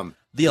loves them.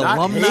 The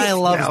alumni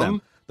loves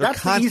them. They're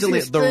That's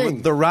constantly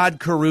the Rod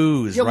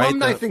Carews, the right?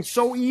 Alumni thing's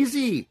so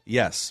easy.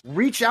 Yes.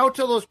 Reach out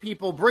to those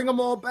people, bring them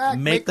all back,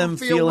 make them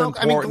feel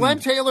important. I mean, Glenn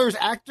Taylor's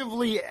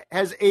actively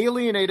has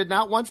alienated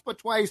not once but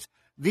twice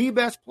the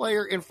best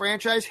player in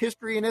franchise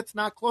history, and it's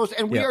not close.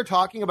 And we are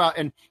talking about,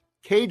 and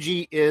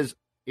KG is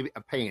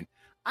a pain.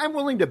 I'm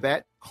willing to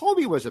bet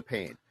Kobe was a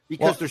pain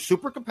because they're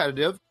super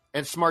competitive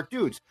and smart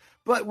dudes.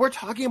 But we're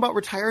talking about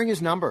retiring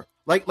his number.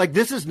 Like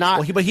this is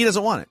not. But he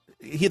doesn't want it.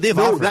 They've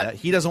offered that.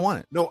 He doesn't want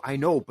it. No, I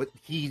know, but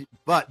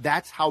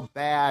that's how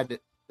bad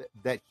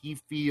that he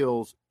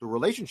feels the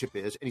relationship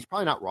is, and he's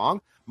probably not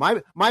wrong.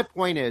 My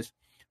point is,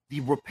 the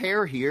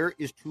repair here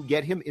is to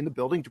get him in the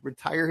building to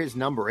retire his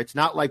number. It's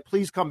not like,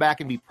 please come back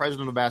and be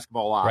president of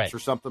basketball ops or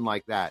something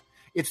like that.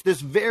 It's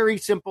this very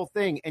simple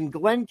thing, and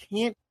Glenn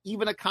can't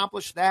even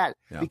accomplish that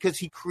because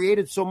he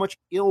created so much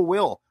ill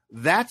will.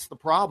 That's the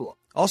problem.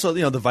 Also,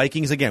 the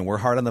Vikings, again, we're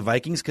hard on the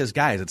Vikings because,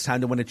 guys, it's time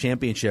to win a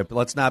championship.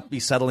 Let's not be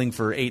settling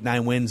for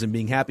 8-9 wins and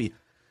being happy.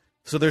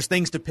 So there's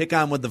things to pick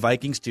on with the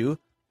Vikings, too.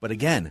 But,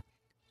 again,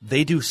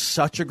 they do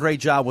such a great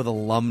job with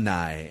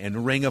alumni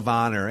and Ring of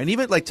Honor. And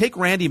even, take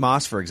Randy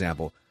Moss, for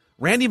example.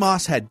 Randy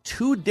Moss had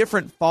 2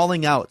 different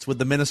falling outs with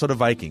the Minnesota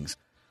Vikings.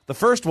 The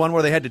first one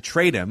where they had to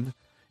trade him.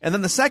 And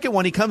then the second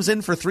one, he comes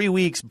in for 3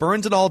 weeks,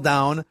 burns it all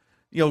down,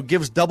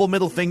 gives double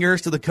middle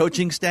fingers to the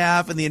coaching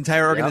staff and the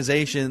entire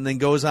organization, and then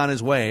goes on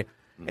his way.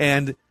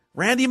 And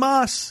Randy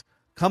Moss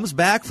comes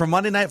back for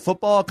Monday Night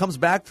Football, comes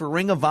back for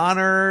Ring of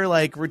Honor,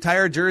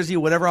 retired jersey,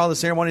 whatever all the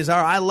ceremonies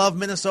are. I love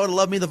Minnesota,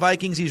 love me the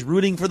Vikings. He's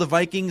rooting for the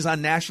Vikings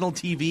on national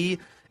TV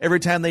every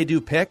time they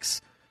do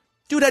picks.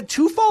 Dude had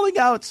 2 falling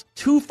outs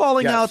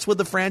with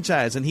the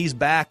franchise, and he's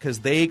back because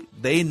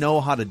they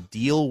know how to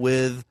deal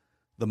with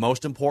the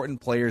most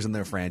important players in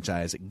their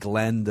franchise.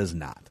 Glenn does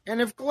not. And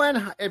if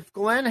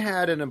Glenn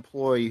had an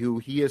employee who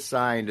he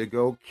assigned to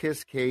go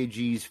kiss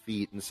KG's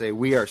feet and say,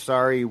 we are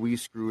sorry, we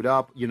screwed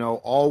up,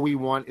 all we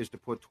want is to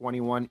put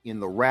 21 in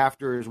the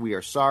rafters, we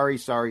are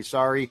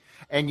sorry,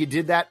 and you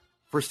did that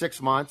for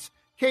 6 months,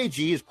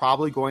 KG is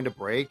probably going to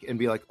break and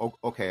be like, oh,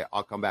 okay,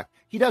 I'll come back.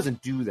 He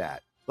doesn't do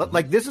that.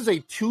 This is a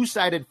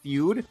 2-sided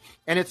feud,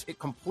 and it's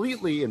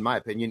completely, in my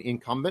opinion,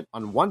 incumbent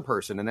on one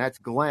person, and that's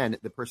Glenn,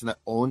 the person that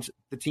owns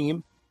the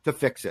team, to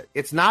fix it.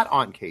 It's not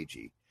on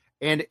KG.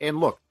 And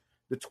look,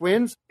 the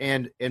Twins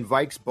and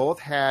Vikes both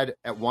had,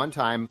 at one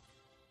time,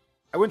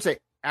 I wouldn't say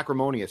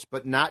acrimonious,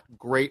 but not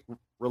great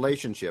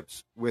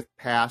relationships with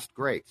past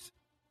greats.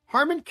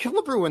 Harmon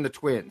Killebrew and the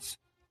Twins.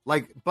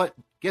 But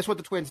guess what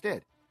the Twins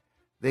did?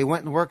 They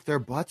went and worked their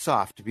butts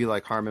off to be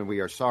like, Harmon,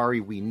 we are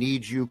sorry. We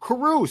need you.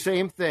 Carew,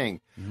 same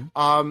thing.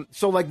 Mm-hmm.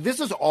 So this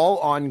is all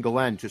on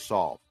Glenn to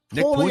solve.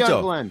 Totally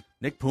on Glenn.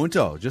 Nick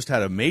Punto just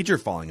had a major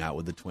falling out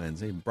with the Twins.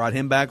 They brought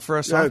him back for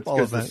a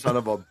softball event. The son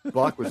of a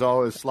buck was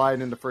always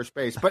sliding into first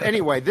base. But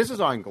anyway, this is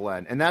on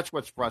Glenn, and that's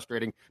what's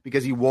frustrating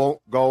because he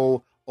won't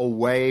go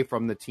away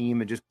from the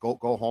team and just go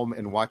home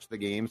and watch the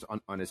games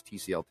on his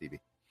TCL TV.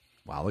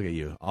 Wow, look at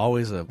you.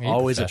 Always a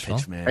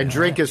pitch man. And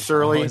drink his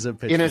surly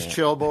in his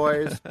chill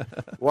boys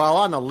while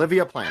on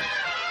Olivia Plan.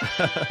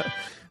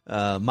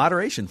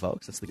 Moderation,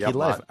 folks. That's the key to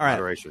life. All right.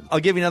 Moderation. I'll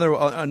give you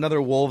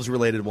another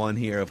Wolves-related one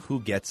here of who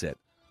gets it.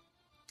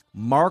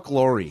 Mark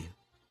Lowry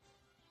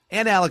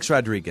and Alex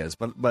Rodriguez,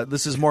 but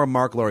this is more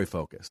Mark Lowry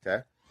focused.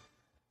 Okay.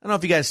 I don't know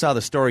if you guys saw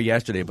the story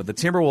yesterday, but the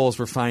Timberwolves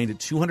were fined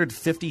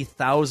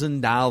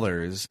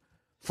 $250,000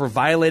 for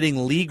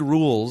violating league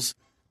rules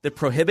that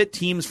prohibit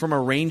teams from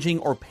arranging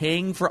or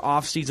paying for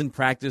off-season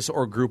practice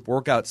or group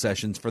workout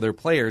sessions for their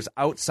players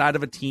outside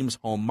of a team's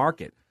home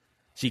market.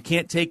 So you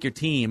can't take your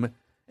team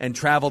and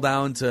travel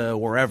down to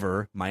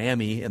wherever,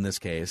 Miami in this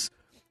case,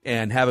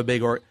 and have a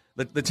big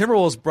The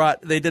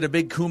Timberwolves did a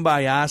big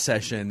kumbaya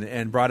session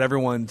and brought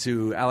everyone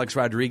to Alex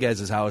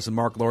Rodriguez's house, and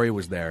Mark Lowry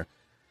was there.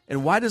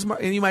 And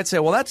and you might say,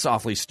 well, that's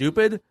awfully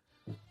stupid.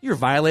 You're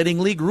violating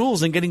league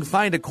rules and getting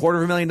fined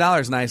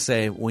 $250,000. And I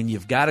say, when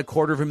you've got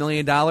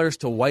 $250,000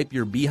 to wipe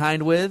your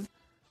behind with,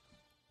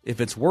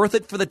 if it's worth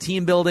it for the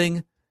team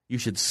building, you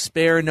should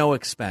spare no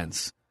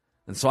expense.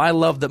 And so I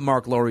love that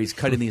Mark Lowry's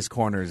cutting these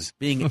corners,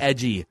 being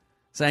edgy,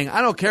 saying,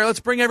 I don't care, let's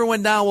bring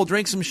everyone down, we'll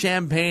drink some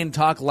champagne,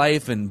 talk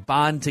life, and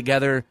bond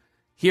together.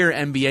 Here,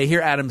 NBA,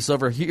 here, Adam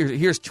Silver,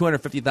 here's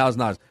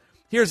 $250,000.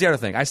 Here's the other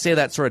thing. I say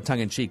that sort of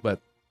tongue-in-cheek, but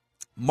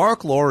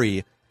Mark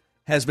Lowry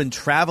has been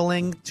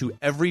traveling to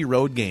every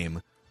road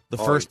game the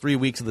first 3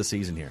 weeks of the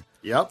season here.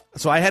 Yep.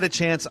 So I had a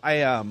chance.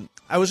 I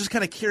was just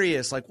kind of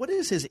curious, what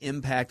is his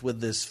impact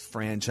with this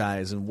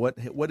franchise, and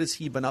what has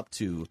he been up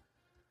to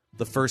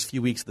the first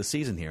few weeks of the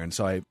season here? And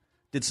so I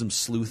did some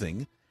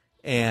sleuthing.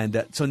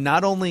 And so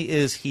not only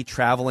is he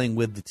traveling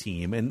with the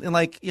team, and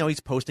he's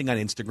posting on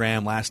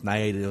Instagram last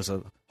night. It was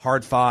a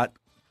hard-fought,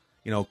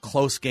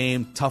 close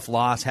game, tough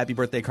loss. Happy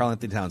birthday,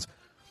 Karl-Anthony Towns.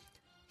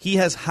 He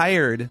has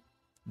hired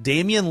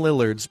Damian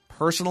Lillard's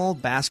personal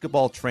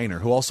basketball trainer,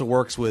 who also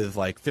works with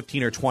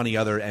 15 or 20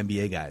 other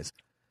NBA guys.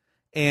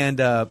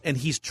 And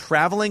he's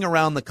traveling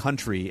around the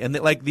country. And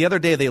the other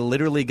day, they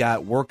literally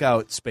got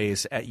workout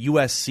space at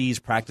USC's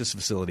practice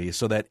facility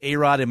so that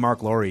A-Rod and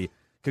Mark Lowry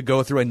could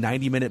go through a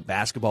 90-minute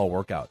basketball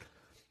workout.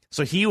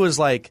 So he was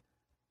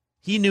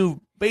he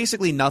knew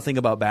basically nothing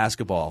about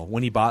basketball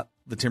when he bought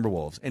the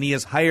Timberwolves. And he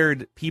has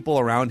hired people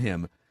around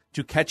him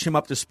to catch him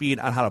up to speed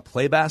on how to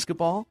play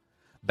basketball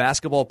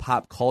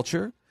pop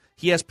culture.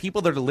 He has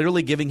people that are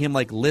literally giving him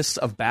lists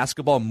of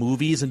basketball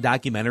movies and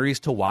documentaries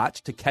to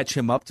watch to catch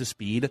him up to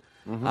speed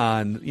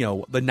on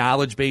the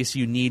knowledge base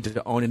you need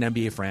to own an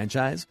NBA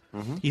franchise.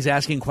 Mm-hmm. He's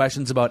asking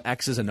questions about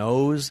X's and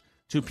O's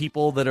to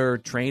people that are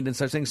trained in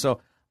such things. So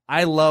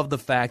I love the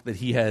fact that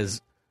he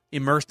has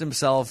immersed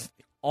himself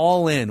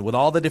all in with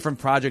all the different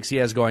projects he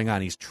has going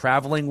on. He's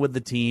traveling with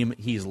the team.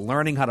 He's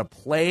learning how to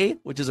play,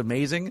 which is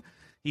amazing.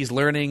 He's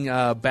learning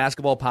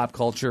basketball pop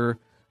culture.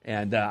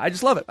 And I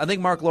just love it. I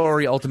think Mark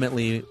Lowry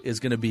ultimately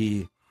is going to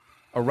be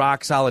a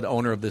rock-solid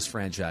owner of this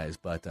franchise.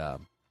 But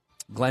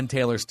Glenn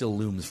Taylor still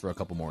looms for a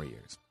couple more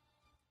years.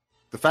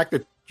 The fact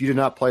that you did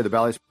not play the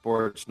Valley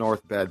Sports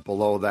North bed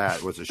below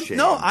that was a shame.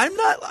 No, I'm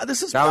not. That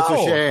was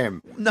a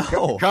shame.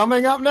 No.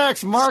 Coming up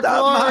next, Mark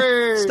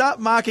Lowry. Stop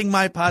mocking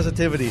my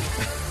positivity.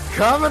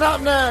 Coming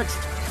up next,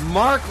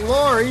 Mark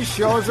Lowry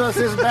shows us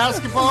his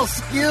basketball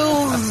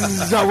skills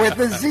with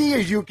a Z,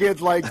 as you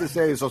kids like to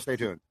say. So stay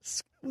tuned.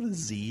 With a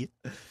Z.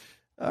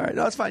 All right,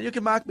 no, it's fine. You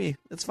can mock me.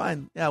 It's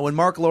fine. Yeah, when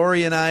Mark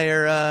Lowry and I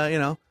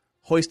are,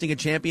 hoisting a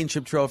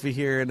championship trophy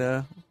here in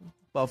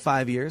about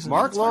 5 years.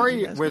 Mark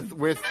Lowry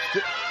with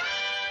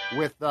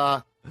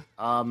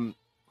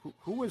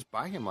who was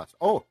by him last?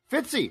 Oh,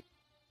 Fitzy,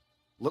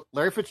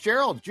 Larry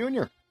Fitzgerald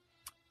Jr.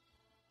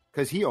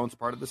 Because he owns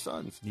part of the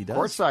Suns. He does.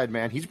 Courtside,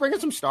 man. He's bringing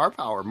some star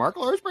power. Mark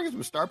Lowry's bringing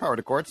some star power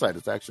to courtside.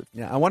 It's actually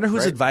I wonder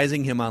who's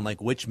advising him on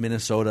which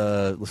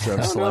Minnesota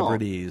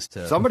celebrities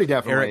to somebody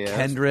definitely Eric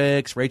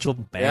Kendricks, Rachel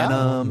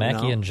Bannum,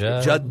 Mackie and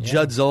Judd.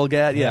 Judd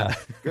Zolgad. Yeah.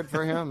 Good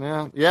for him.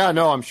 Yeah.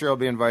 No, I'm sure he'll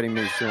be inviting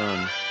me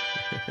soon.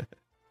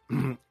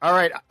 All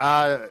right.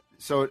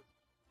 So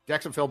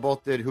Dex and Phil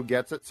both did Who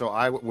Gets It. So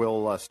I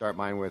will start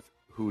mine with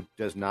Who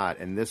Does Not.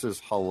 And this is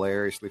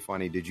hilariously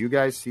funny. Did you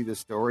guys see the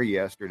story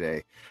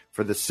yesterday?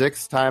 For the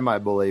 6th time, I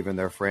believe, in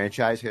their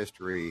franchise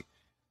history,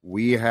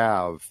 we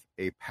have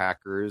a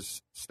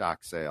Packers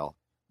stock sale.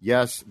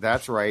 Yes,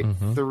 that's right.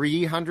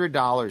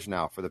 $300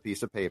 now for the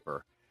piece of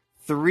paper.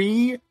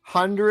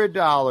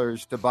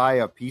 $300 to buy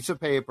a piece of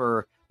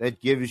paper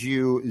that gives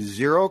you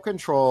zero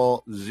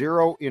control,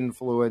 zero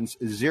influence,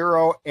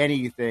 zero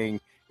anything.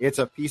 It's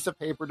a piece of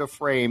paper to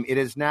frame. It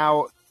is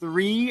now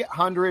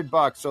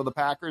 $300, so the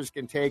Packers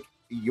can take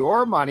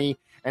your money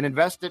and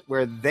invest it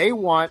where they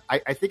want.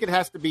 I think it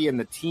has to be in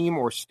the team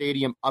or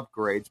stadium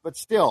upgrades, but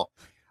still.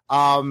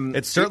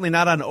 It's certainly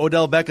not on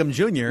Odell Beckham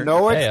Jr.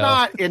 No, it's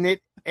not.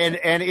 And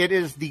it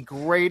is the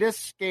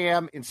greatest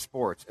scam in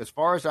sports, as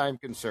far as I'm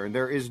concerned.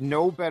 There is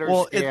no better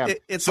scam.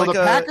 It's so like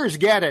the Packers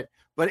get it,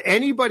 but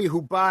anybody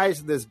who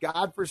buys this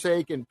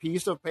godforsaken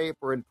piece of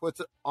paper and puts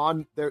it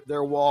on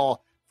their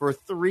wall for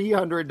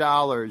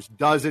 $300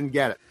 doesn't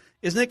get it.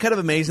 Isn't it kind of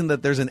amazing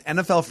that there's an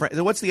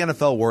NFL what's the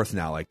NFL worth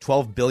now? Like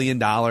 $12 billion,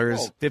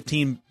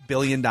 $15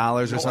 billion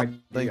or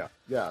something?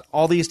 Yeah.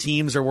 All these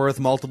teams are worth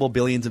multiple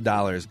billions of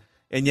dollars,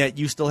 and yet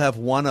you still have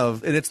one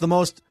of, and it's the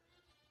most,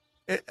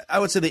 I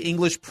would say the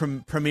English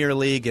Premier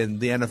League and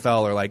the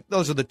NFL are like,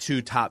 those are the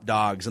two top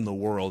dogs in the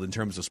world in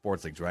terms of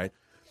sports leagues, right?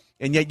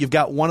 And yet you've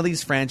got one of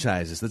these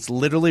franchises that's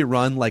literally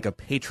run like a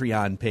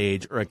Patreon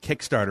page or a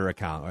Kickstarter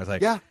account. Where it's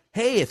like,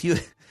 hey, if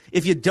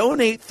you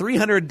donate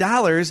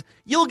 $300,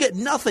 you'll get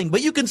nothing,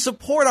 but you can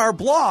support our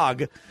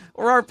blog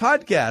or our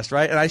podcast,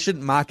 right? And I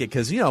shouldn't mock it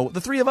because,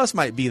 the three of us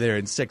might be there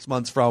in 6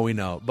 months for all we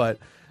know. But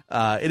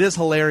it is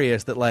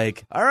hilarious that,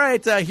 like, all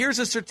right, here's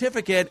a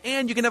certificate,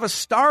 and you can have a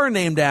star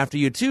named after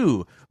you,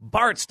 too.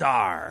 Bart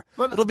Star.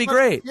 It'll be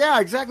great. Yeah,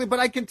 exactly.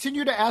 But I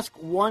continue to ask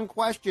one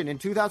question. In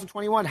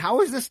 2021, how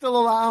is this still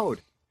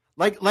allowed?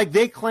 Like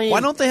they claim. Why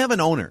don't they have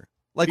an owner?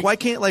 Like, why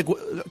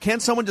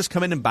can't someone just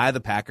come in and buy the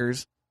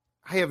Packers?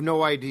 I have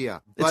no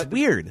idea. It's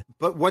weird.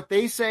 But what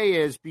they say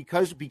is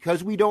because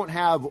we don't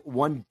have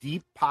one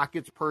deep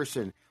pockets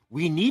person,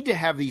 we need to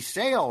have these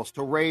sales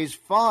to raise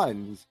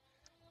funds.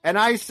 And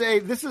I say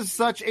this is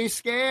such a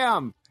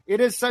scam. It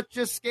is such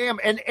a scam.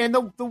 And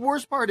the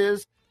worst part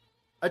is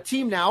a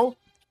team now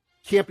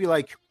can't be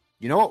like,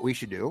 you know what we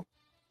should do?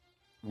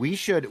 We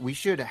should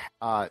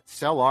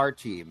sell our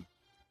team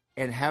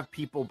and have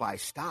people buy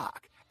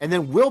stock. And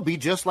then we'll be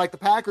just like the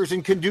Packers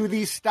and can do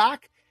these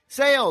stock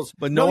sales.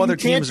 But no other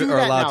teams are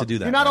allowed to do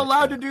that. You're not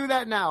allowed to do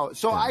that now.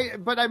 So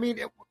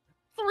 $300.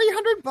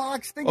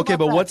 Okay,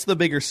 but what's the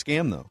bigger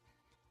scam though?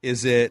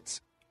 Is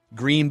it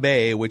Green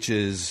Bay, which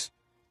is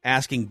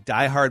asking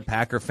diehard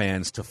Packer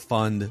fans to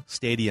fund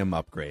stadium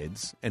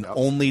upgrades and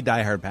only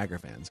diehard Packer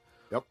fans,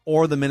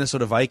 or the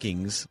Minnesota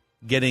Vikings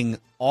getting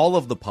all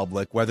of the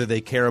public, whether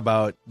they care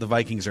about the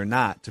Vikings or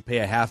not, to pay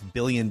 $500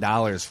 million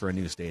for a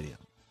new stadium?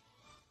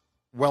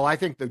 Well, I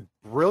think the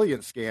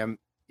brilliant scam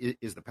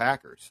is the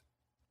Packers.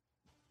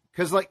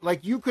 Because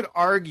like you could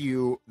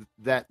argue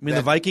that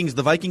the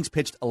Vikings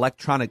pitched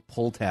electronic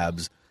pull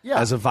tabs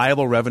as a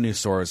viable revenue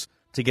source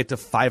to get to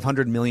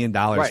 $500 million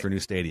for a new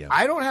stadium.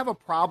 I don't have a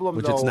problem,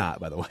 which it's not,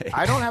 by the way.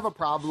 I don't have a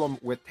problem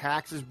with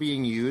taxes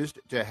being used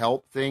to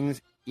help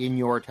things in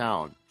your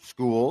town,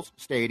 schools,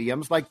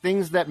 stadiums, like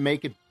things that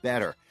make it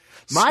better.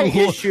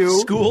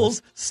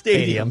 Schools,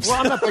 stadiums.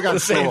 Well, I'm not big on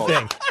same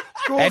thing.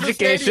 Schools,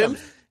 education,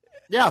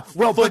 yeah,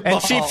 well,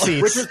 and cheap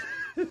seats.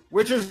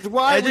 Which is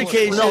why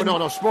education.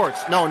 No,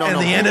 sports. No. And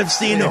the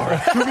NFC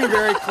North.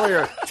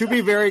 To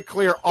be very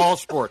clear, all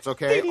sports,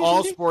 okay?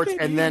 All sports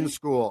and then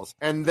schools.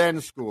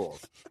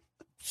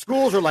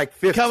 Schools are like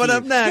 15. Coming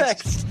up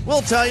next,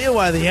 we'll tell you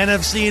why the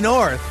NFC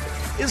North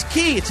is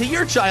key to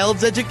your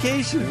child's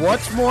education.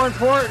 What's more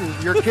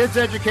important, your kid's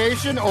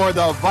education or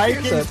the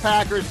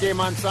Vikings-Packers game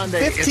on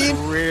Sunday?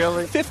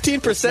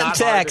 15%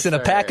 tax and a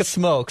pack of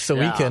smoke, so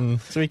we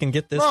can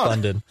get this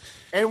funded.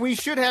 And we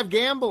should have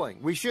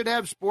gambling. We should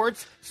have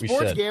sports.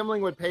 Sports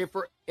gambling would pay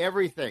for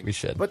everything. We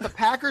should. But the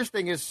Packers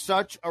thing is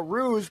such a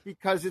ruse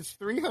because it's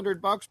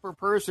 $300 per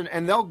person,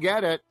 and they'll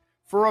get it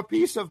for a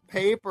piece of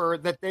paper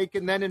that they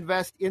can then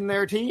invest in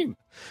their team.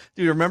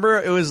 Dude,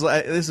 remember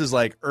this is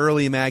like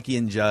early Mackey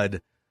and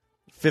Judd,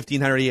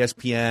 1500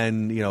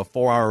 ESPN,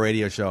 4-hour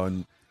radio show,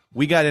 and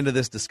we got into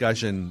this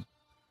discussion.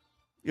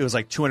 It was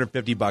like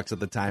 $250 at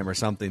the time or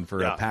something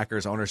for a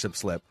Packers ownership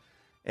slip,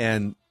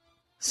 and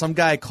some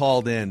guy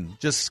called in,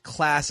 just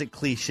classic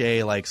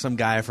cliche, like some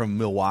guy from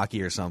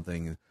Milwaukee or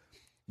something.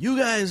 You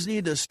guys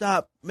need to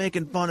stop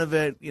making fun of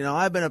it.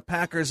 I've been a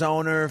Packers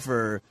owner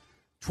for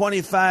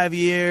 25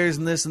 years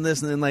and this, and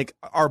then like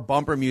our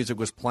bumper music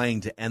was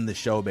playing to end the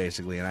show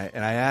basically.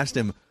 And I asked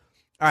him,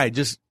 all right,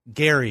 just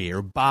Gary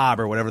or Bob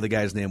or whatever the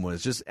guy's name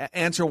was, just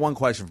answer one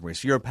question for me.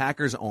 So you're a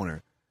Packers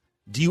owner.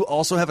 Do you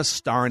also have a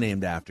star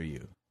named after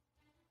you?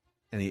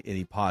 And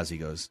he paused. He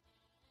goes,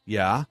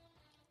 yeah.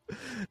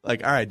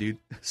 Like, all right, dude.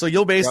 So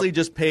you'll basically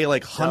just pay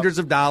like hundreds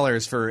of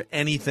dollars for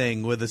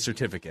anything with a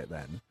certificate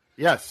then.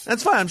 Yes.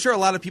 That's fine. I'm sure a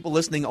lot of people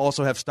listening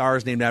also have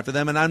stars named after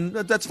them, and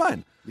that's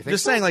fine.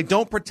 Just saying, like,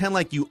 don't pretend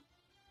like you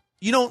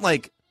don't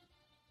like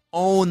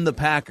own the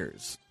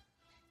Packers.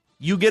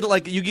 You get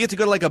to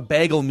go to like a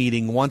bagel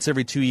meeting once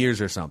every 2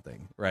 years or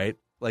something, right?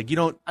 Like you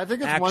don't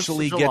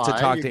actually get to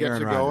talk to Aaron Rodgers.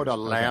 You get to go to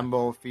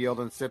Lambeau Field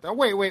and sit there.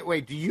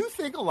 Wait. Do you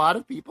think a lot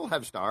of people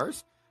have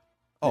stars?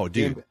 Oh,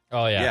 dude.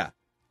 Oh, yeah.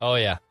 Oh,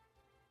 yeah.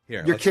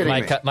 Here, you're kidding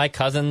me. My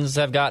cousins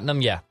have gotten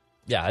them. Yeah,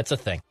 it's a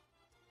thing.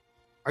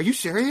 Are you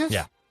serious?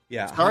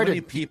 Yeah. How many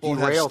people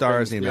have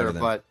stars named after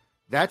them?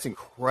 That's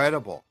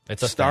incredible.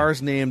 It's a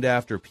Stars named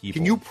after people.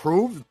 Can you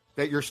prove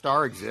that your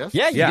star exists?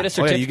 Yeah, you get a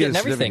certificate you get a and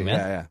everything,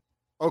 certificate. man.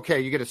 Yeah. Okay,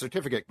 you get a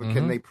certificate, but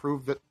can they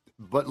prove that?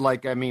 But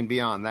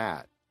beyond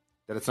that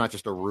it's not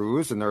just a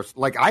ruse. And there's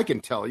I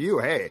can tell you,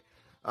 hey,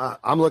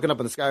 I'm looking up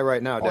in the sky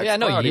right now. Oh yeah,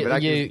 no,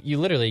 you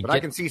literally. But I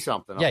can see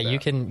something. Yeah,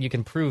 up there. you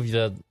can prove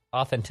the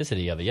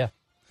authenticity of it. Yeah.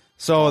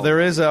 So there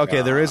is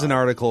there is an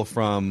article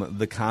from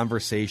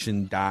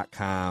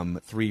theconversation.com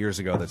 3 years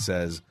ago that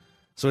says,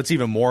 so it's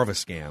even more of a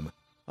scam.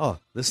 Oh,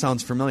 this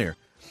sounds familiar.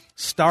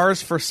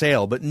 Stars for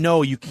sale, but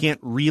no, you can't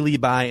really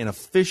buy an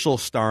official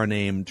star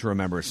name to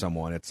remember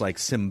someone. It's like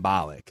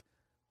symbolic,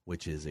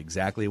 which is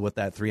exactly what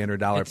that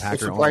 $300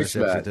 Packer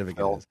ownership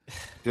certificate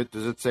is.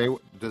 Does it say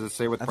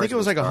what? I think it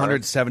was like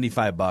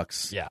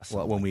 $175. Yeah,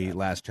 when we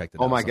last checked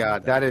it. Oh my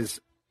God, that is.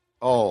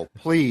 Oh,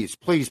 please,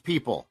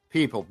 people,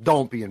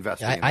 don't be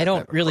investing. I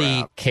don't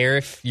really care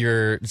if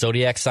your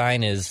zodiac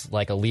sign is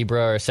like a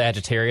Libra or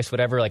Sagittarius,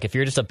 whatever. Like, if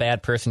you're just a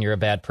bad person, you're a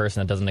bad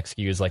person. That doesn't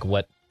excuse like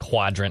what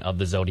quadrant of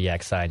the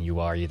zodiac sign you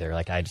are either.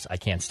 Like, I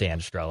can't stand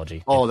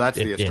astrology. Oh, that's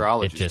the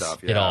astrology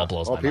stuff. Yeah. It all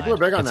blows my mind. People are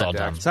big on it's that. all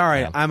dumb.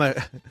 Sorry,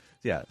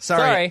 yeah.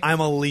 Sorry, I'm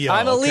a Leo.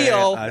 I'm a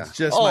Leo. Okay? It's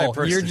just my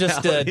personality. You're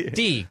just a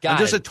D. I'm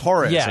just a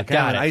Taurus. Yeah, okay?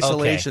 got I'm an it.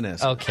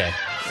 isolationist. Okay.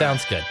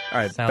 Sounds good. All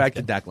right, back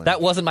to Declan. That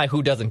wasn't my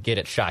who doesn't get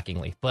it,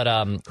 shockingly. But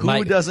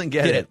who doesn't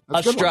get it?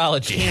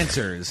 Astrology.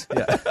 Cancers.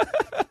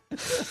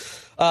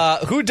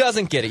 Who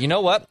doesn't get it? You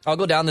know what? I'll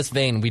go down this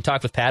vein. We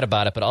talked with Pat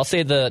about it, but I'll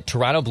say the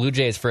Toronto Blue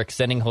Jays for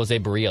extending Jose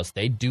Barrios.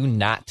 They do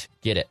not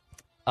get it.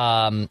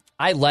 I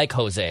like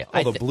Jose.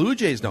 The Blue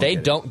Jays don't. They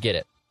don't get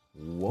it.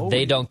 Whoa.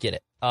 They don't get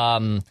it.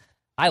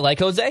 I like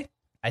Jose.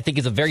 I think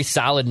he's a very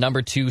solid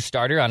number 2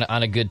 starter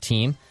on a good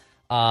team.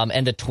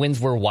 And the Twins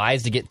were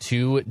wise to get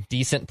 2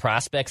 decent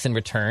prospects in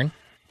return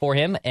for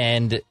him.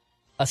 And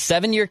a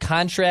 7-year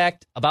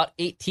contract, about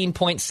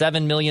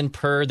 $18.7 million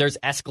per. There's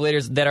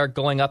escalators that are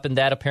going up in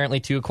that apparently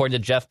too, according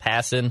to Jeff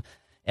Passan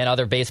and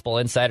other baseball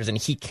insiders. And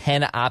he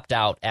can opt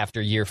out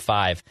after year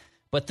 5.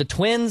 But the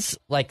Twins,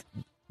 like,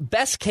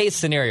 best case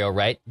scenario,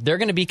 right? They're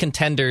going to be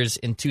contenders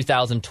in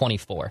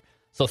 2024.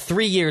 So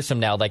 3 years from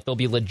now, like, they'll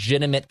be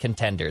legitimate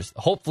contenders.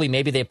 Hopefully,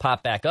 maybe they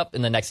pop back up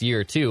in the next year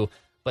or two,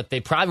 but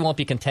they probably won't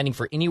be contending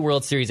for any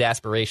World Series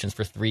aspirations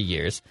for 3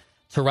 years.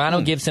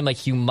 Toronto gives him a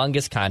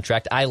humongous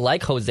contract. I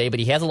like Jose, but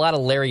he has a lot of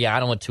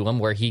Lariano to him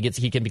where he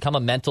can become a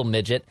mental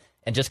midget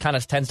and just kind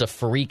of tends to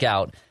freak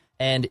out.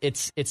 And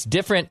it's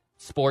different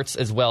sports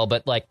as well,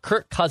 but like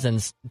Kirk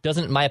Cousins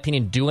doesn't, in my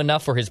opinion, do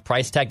enough for his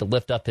price tag to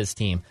lift up his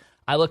team.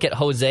 I look at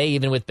Jose,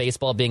 even with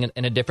baseball being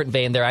in a different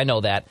vein there, I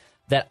know that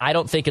I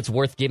don't think it's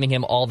worth giving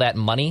him all that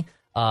money.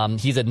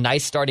 He's a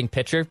nice starting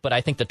pitcher, but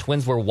I think the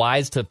Twins were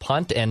wise to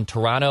punt, and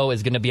Toronto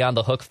is going to be on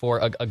the hook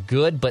for a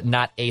good but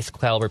not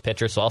ace-caliber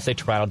pitcher, so I'll say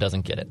Toronto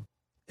doesn't get it.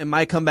 And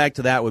my comeback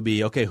to that would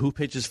be, okay, who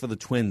pitches for the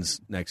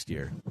Twins next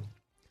year?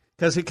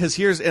 Because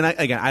here's, and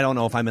I don't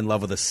know if I'm in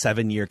love with a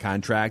 7-year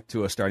contract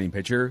to a starting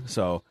pitcher,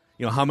 so,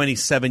 how many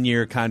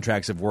 7-year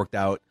contracts have worked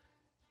out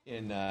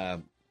in,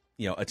 a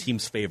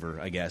team's favor,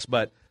 I guess.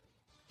 But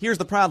here's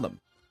the problem.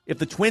 If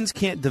the Twins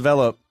can't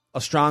develop a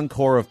strong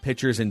core of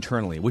pitchers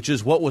internally, which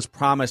is what was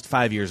promised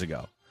 5 years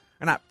ago.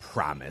 Or not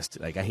promised.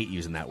 Like, I hate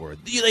using that word.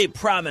 They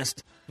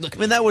promised. Look, I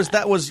mean, that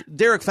was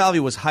Derek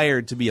Falvey was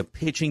hired to be a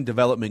pitching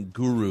development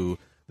guru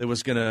that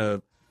was going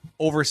to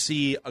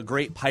oversee a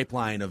great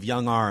pipeline of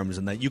young arms,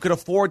 and that you could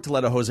afford to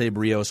let a Jose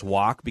Barrios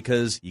walk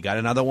because you got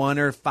another 1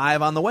 or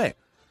 5 on the way. I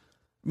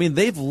mean,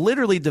 they've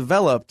literally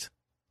developed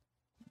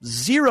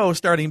 0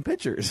 starting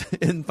pitchers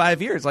in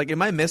 5 years. Like,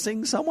 am I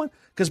missing someone?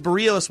 Because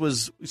Barrios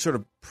was sort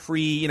of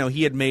he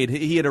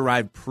had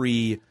arrived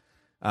pre.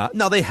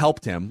 No, they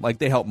helped him. Like,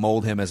 they helped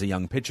mold him as a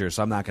young pitcher,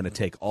 so I'm not going to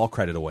take all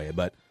credit away.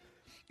 But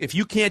if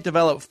you can't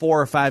develop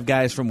 4 or 5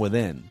 guys from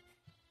within,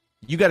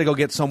 you got to go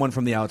get someone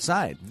from the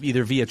outside,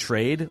 either via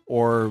trade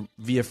or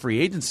via free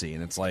agency.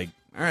 And it's like,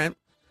 all right,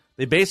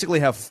 they basically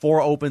have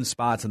 4 open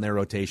spots in their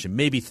rotation,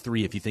 maybe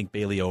 3 if you think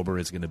Bailey Ober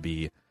is going to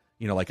be,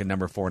 like a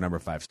number 4, number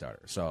 5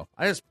 starter. So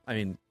I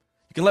mean,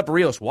 you can let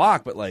Barrios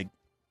walk, but like,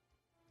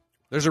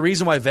 there's a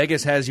reason why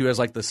Vegas has you as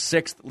like the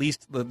 6th,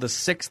 the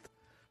 6th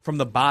from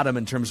the bottom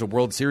in terms of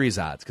World Series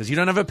odds, because you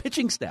don't have a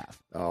pitching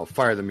staff. Oh,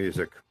 fire the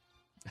music!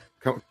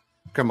 Come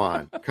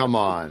on!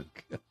 All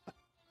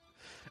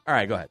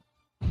right, go ahead.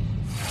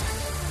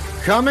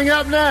 Coming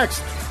up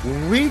next,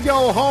 we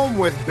go home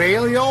with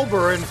Bailey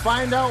Ober and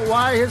find out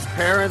why his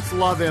parents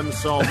love him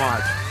so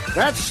much.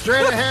 That's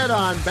straight ahead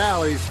on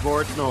Bally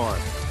Sports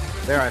North.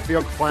 There, I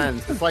feel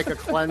cleansed. It's like a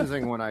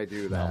cleansing when I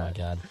do that. Oh, my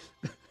God.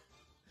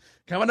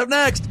 Coming up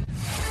next,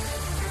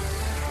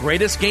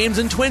 greatest games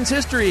in Twins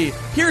history.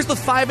 Here's the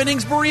 5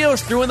 innings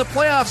Barrios threw in the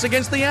playoffs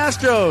against the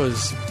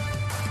Astros.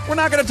 We're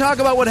not going to talk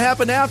about what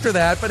happened after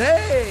that, but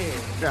hey.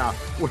 Yeah.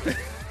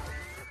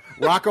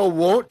 Rocco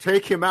won't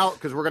take him out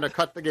because we're going to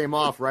cut the game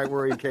off right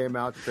where he came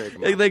out to take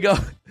him out.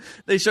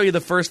 They show you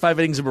the first 5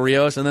 innings of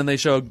Barrios, and then they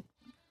show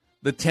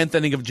the 10th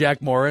inning of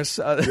Jack Morris.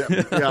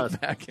 Yes.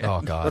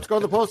 Oh, God. Let's go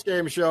to the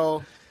post-game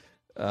show.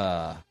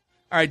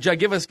 All right, Judd,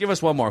 give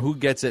us one more. Who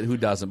gets it, who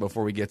doesn't,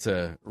 before we get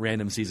to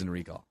random season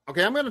recall?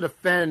 Okay, I'm going to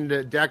defend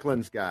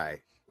Declan's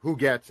guy. Who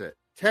gets it?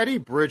 Teddy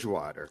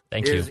Bridgewater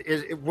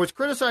was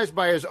criticized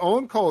by his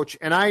own coach,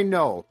 and I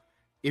know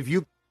if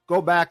you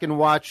go back and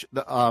watch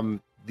the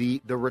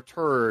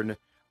return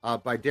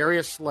by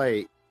Darius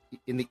Slay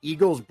in the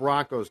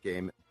Eagles-Broncos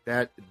game,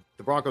 that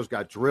the Broncos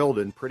got drilled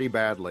in pretty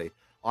badly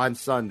on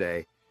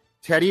Sunday.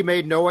 Teddy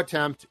made no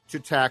attempt to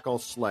tackle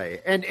Slay,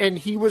 and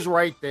he was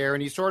right there,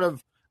 and he sort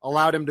of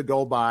allowed him to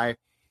go by.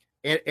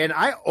 And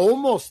I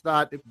almost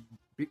thought,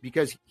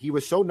 because he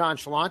was so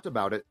nonchalant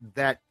about it,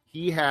 that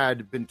he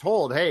had been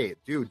told, hey,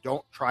 dude,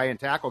 don't try and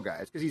tackle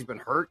guys, because he's been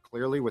hurt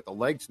clearly with the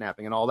leg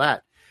snapping and all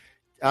that.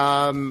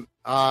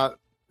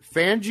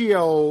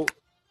 Fangio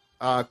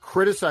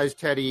criticized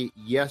Teddy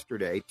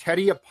yesterday.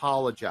 Teddy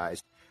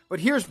apologized. But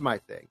here's my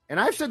thing, and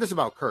I've said this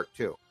about Kirk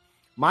too.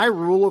 My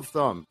rule of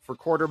thumb for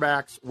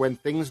quarterbacks when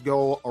things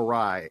go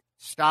awry,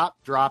 stop,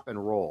 drop,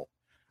 and roll.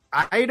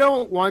 I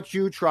don't want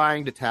you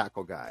trying to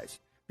tackle guys,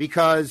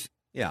 because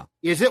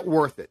is it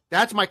worth it?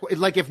 That's my –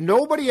 like, if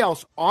nobody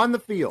else on the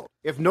field,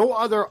 if no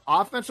other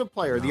offensive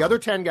player, the other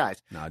 10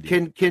 guys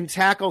can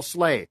tackle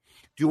Slay,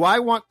 do I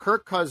want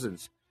Kirk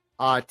Cousins,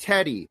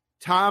 Teddy,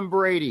 Tom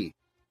Brady,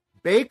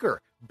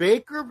 Baker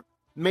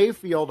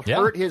Mayfield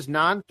hurt his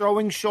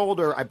non-throwing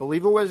shoulder. I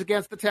believe it was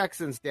against the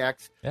Texans,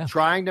 Dex,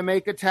 trying to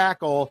make a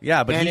tackle.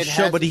 Yeah,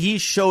 but he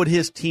showed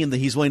his team that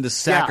he's willing to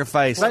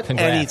sacrifice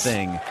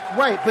anything.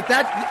 Right,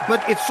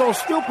 but it's so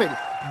stupid.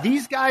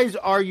 These guys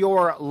are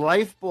your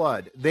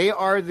lifeblood. They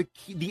are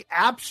the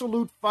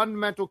absolute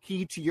fundamental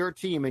key to your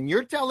team. And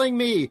you're telling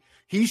me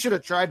he should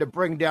have tried to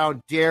bring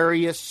down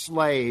Darius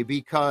Slay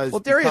because...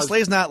 Well, Darius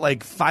Slay's not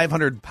like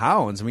 500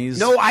 pounds. I mean,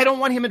 No, I don't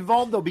want him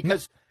involved, though,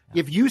 because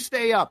if you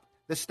stay up,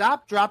 the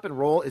stop, drop, and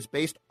roll is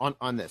based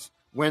on this.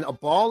 When a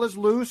ball is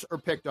loose or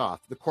picked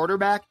off, the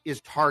quarterback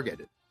is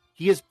targeted.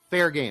 He is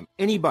fair game.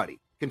 Anybody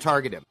can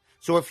target him.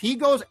 So if he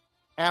goes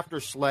after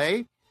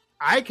Slay,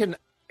 I can,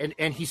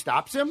 and he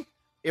stops him,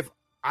 if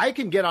I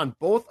can get on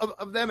both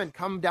of them and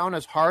come down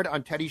as hard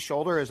on Teddy's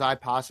shoulder as I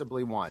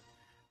possibly want.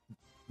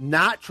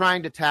 Not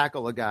trying to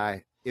tackle a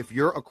guy, if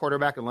you're a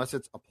quarterback, unless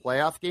it's a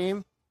playoff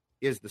game,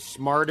 is the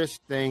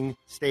smartest thing.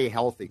 Stay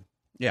healthy.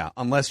 Yeah,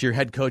 unless your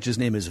head coach's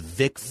name is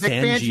Vic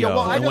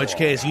Fangio, in which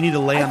case you need to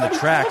lay on the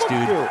tracks,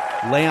 dude.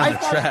 Lay on the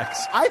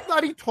tracks. I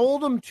thought he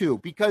told him to,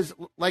 because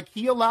like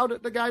he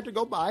allowed the guy to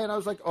go by, and I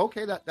was like,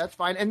 okay, that's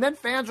fine. And then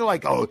fans are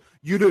like, oh,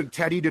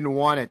 Teddy didn't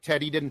want it.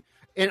 Teddy didn't.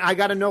 And I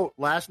got a note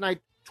last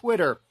night,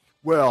 Twitter.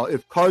 Well,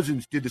 if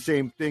Cousins did the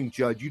same thing,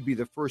 Judge, you'd be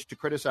the first to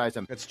criticize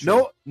him. That's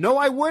true. No,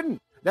 I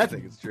wouldn't. I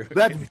think it's true.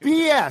 That's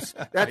BS.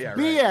 That's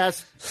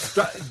BS.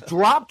 Right.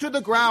 Drop to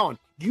the ground.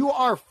 You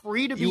are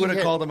free to be hit. You would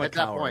have called him a at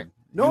coward. That point.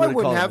 No, I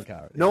wouldn't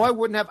have. No, I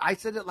wouldn't have. I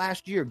said it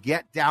last year.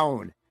 Get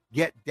down.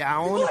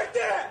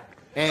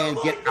 And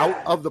get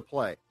out of the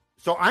play.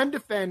 So I'm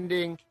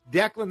defending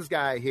Declan's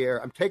guy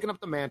here. I'm taking up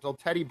the mantle,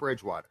 Teddy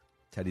Bridgewater.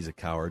 Teddy's a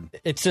coward.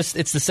 It's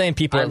the same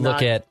people that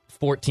look at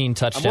 14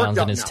 touchdowns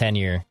in his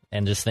tenure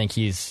and just think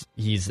he's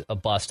a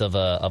bust of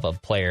a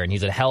player, and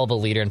he's a hell of a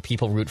leader, and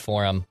people root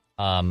for him.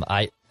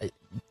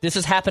 This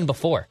has happened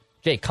before.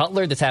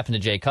 This happened to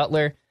Jay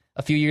Cutler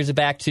a few years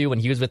back, too, when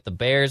he was with the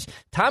Bears.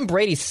 Tom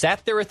Brady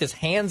sat there with his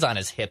hands on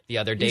his hip the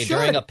other day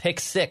during a pick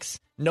six.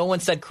 No one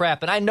said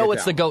crap, and I know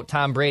it's the GOAT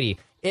Tom Brady.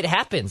 It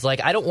happens.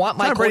 Like, I don't want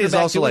my quarterback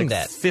also doing like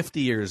that. 50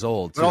 years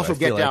old, too. But also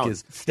get down.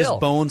 His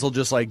bones will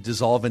just like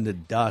dissolve into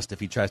dust if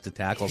he tries to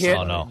tackle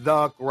someone.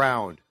 The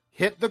ground.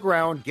 Hit the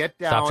ground, get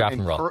down, stop, drop,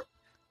 and roll.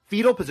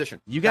 Fetal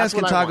position. You guys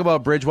can talk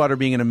about Bridgewater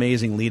being an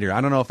amazing leader.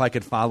 I don't know if I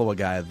could follow a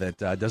guy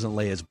that doesn't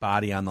lay his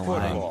body on the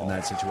line in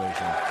that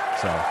situation.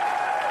 So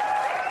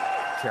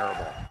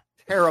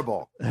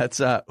Terrible. That's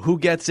who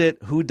gets it,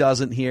 who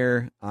doesn't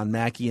here on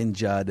Mackey and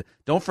Judd.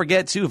 Don't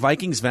forget, too,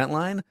 Vikings Vent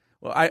Line.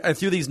 Well, I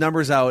threw these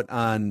numbers out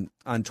on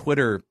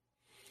Twitter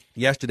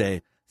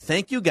yesterday.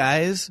 Thank you,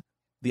 guys,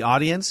 the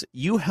audience.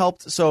 You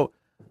helped. So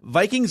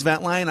Vikings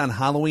Vent Line on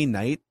Halloween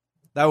night,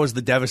 that was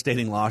the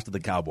devastating loss to the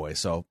Cowboys.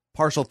 So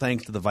partial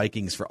thanks to the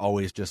Vikings for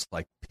always just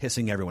like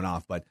pissing everyone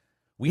off. But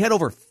we had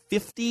over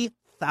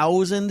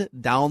 50,000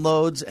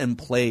 downloads and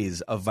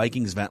plays of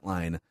Vikings Vent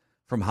Line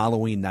from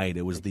Halloween night.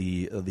 It was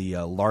the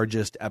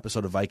largest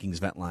episode of Vikings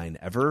Vent Line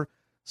ever.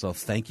 So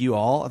thank you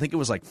all. I think it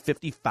was like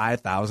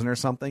 55,000 or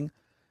something.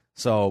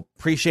 So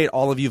appreciate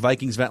all of you.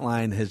 Vikings Vent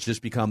Line has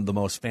just become the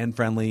most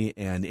fan-friendly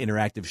and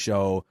interactive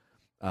show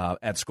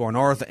at Score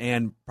North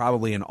and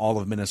probably in all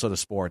of Minnesota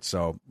sports.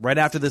 So right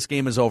after this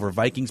game is over,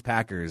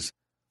 Vikings-Packers,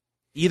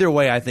 either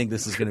way, I think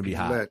this is going to be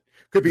hot.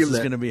 Could be this lit.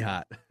 is going to be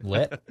hot.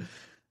 Lit,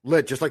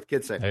 just like the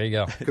kids say. There you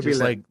go. Could just be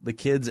lit. Like the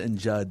kids and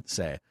Judd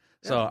say.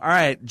 So, all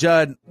right,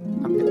 Judd,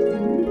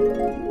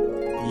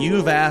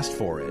 you've asked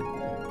for it.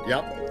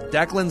 Yep.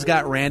 Declan's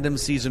got random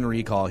season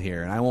recall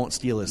here, and I won't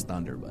steal his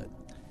thunder, but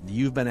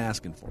you've been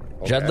asking for it.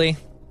 Okay. Judley,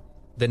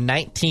 the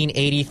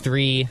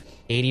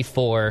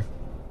 1983-84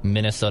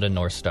 Minnesota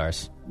North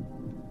Stars.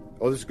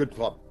 Oh, this is a good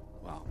club.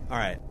 Wow. All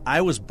right.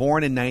 I was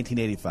born in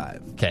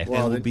 1985. Okay.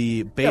 Well, it will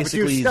be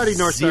basically you studied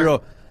North zero.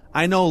 Star.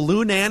 I know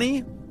Lou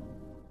Nanny,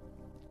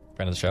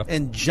 friend of the show,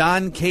 and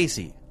John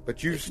Casey.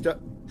 But you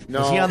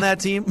no. Is he on that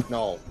team?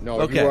 No.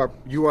 Okay.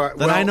 You are.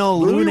 Then well, I know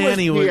Lou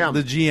Nanny was GM.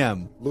 the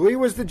GM. Louis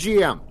was the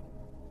GM.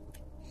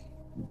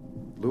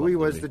 Louis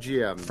was the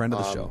GM. Friend of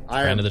the show.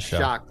 I Friend am of the show.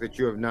 shocked that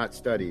you have not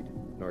studied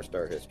North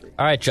Star history.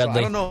 All right, Judley.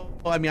 I don't know.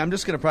 I mean, I'm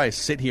just going to probably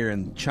sit here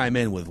and chime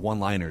in with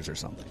one-liners or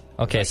something.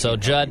 Okay, so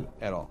Judd,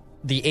 At all.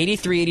 the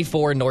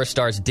 83-84 North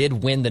Stars did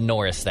win the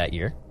Norris that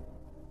year.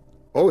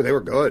 Oh, they were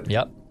good.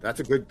 Yep.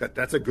 That's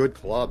a good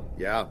club.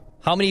 Yeah.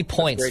 How many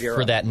points great era.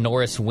 for that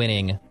Norris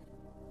winning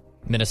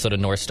Minnesota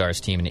North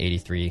Stars team in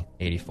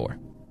 83-84?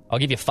 I'll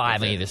give you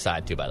 5 on either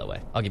side, too, by the way.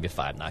 I'll give you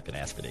 5. Not going to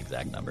ask for the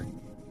exact number.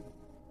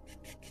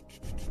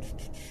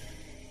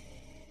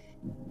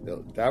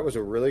 That was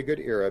a really good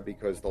era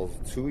because those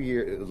 2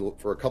 years,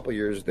 for a couple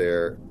years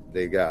there,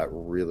 they got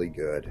really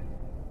good.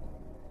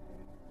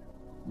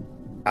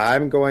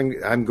 I'm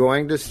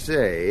going to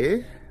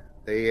say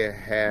they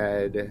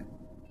had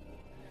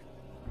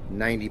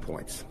 90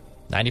 points.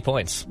 90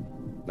 points.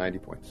 90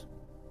 points.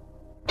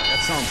 That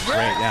sounds great,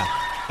 yeah.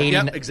 80,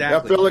 Yep,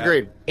 exactly. Phil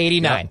agreed.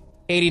 89. Yep.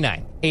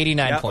 89.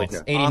 89 Yep, points.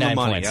 okay. 89 On the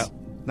money, points. yep.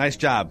 Nice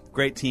job.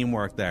 Great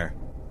teamwork there.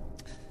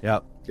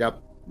 Yep.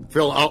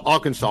 Phil, I'll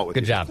consult with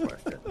Good you. job.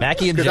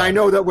 Mackie and Because Judd. I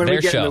know that when their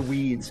we get show. in the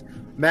weeds,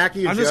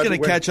 Mackie and I'm just Judd,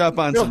 going to catch up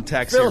on some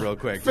texts here real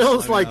quick.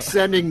 Phil's like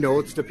sending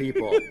notes to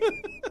people.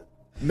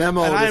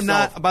 Memo And to I'm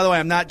self. not. By the way,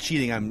 I'm not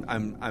cheating. I'm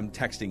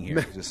texting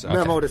here. Just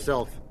Memo to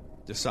self.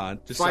 Just saw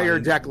Fire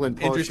Declan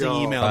Post interesting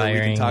show. email that we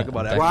can talk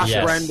about. after. Ross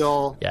Yes.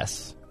 Brendel.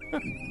 Yes.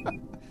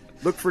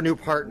 Look for new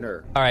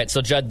partner. All right,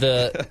 so Judd,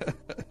 the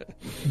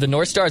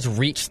North Stars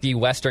reached the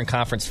Western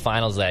Conference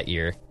Finals that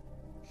year.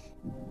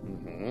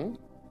 Mm-hmm.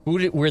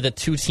 Who were the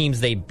 2 teams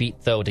they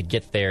beat, though, to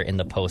get there in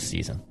the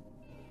postseason?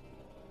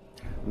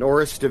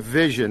 Norris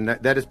Division.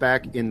 That is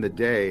back in the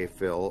day,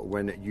 Phil.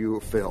 When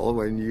you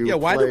Yeah.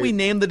 Why did we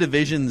name the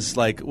divisions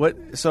like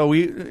what? So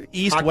we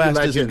East Hockey West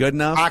Legends. isn't good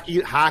enough.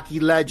 Hockey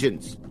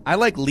legends. I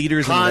like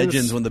leaders and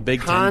legends when the Big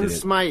Ten Conn did it.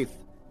 Smythe,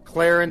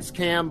 Clarence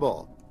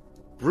Campbell,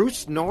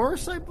 Bruce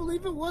Norris, I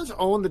believe it was,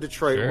 owned the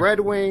Detroit Red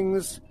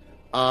Wings.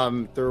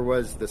 There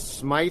was the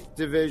Smythe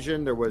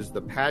division. There was the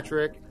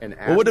Patrick and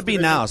Adams What would it be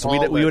division. now? So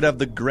we would have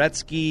the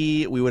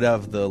Gretzky. We would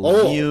have the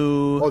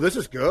Lemieux. Oh, this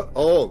is good.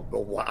 Oh,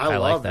 I like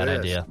love that this.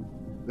 idea.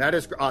 That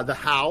is the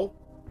Howe.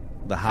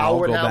 The Howe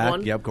would go have back.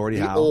 one. Yep, Gordie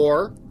the Howe.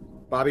 Orr,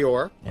 Bobby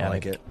Orr. Yeah, I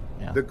like it.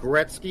 Yeah. The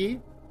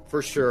Gretzky,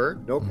 for sure,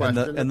 no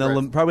question. And the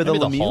Gretzky. probably the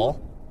Maybe Lemieux.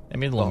 Hall.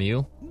 Maybe the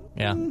Lemieux.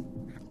 Yeah.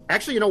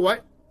 Actually, you know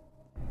what?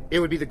 It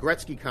would be the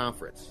Gretzky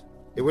Conference.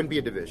 It wouldn't be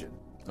a division.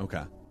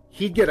 Okay.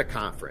 He'd get a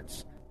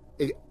conference.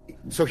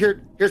 So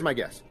here's my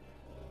guess.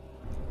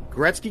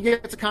 Gretzky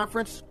gets a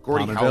conference.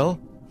 Gordie Howe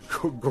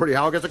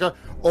gets a conference.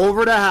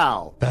 Over to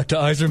Howe. Back to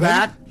Yzerman.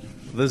 Back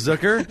The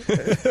Zucker.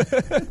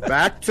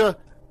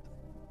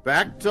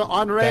 back to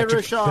Andre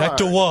Richard. Back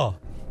to Wah.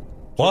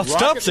 Wah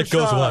stops, it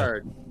goes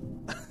wide.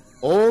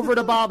 Over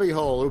to Bobby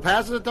Hull, who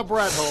passes it to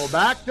Brett Hull.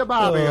 Back to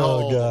Bobby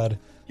Hull. Oh, God.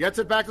 Gets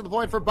it back to the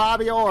point for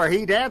Bobby Orr.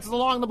 He dances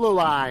along the blue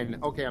line.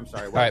 Okay, I'm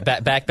sorry. All right,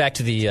 back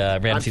to the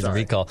random I'm season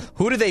sorry. recall.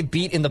 Who did they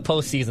beat in the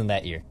postseason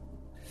that year?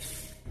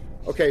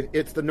 Okay,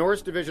 it's the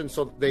Norris division,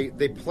 so they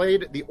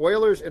played the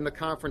Oilers in the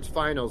conference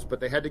finals, but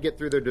they had to get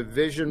through their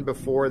division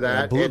before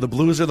that. The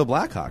Blues are the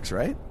Blackhawks,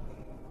 right?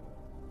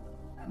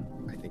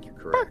 I think you're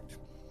correct.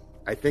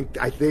 I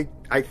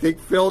think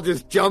Phil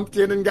just jumped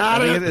in and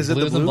got it. Is it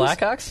Blues the Blues? and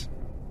Blackhawks?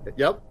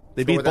 Yep.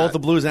 They Go beat with both that. the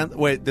Blues and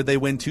wait. Did they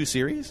win 2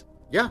 series?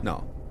 Yeah.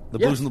 No, the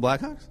Yes. Blues and the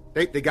Blackhawks.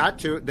 They got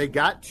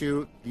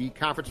to the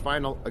conference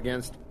final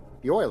against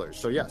the Oilers.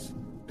 So yes,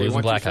 they Blues and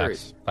won 2 Blackhawks.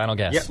 series. Final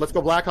guess. Yeah, let's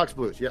go Blackhawks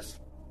Blues. Yes.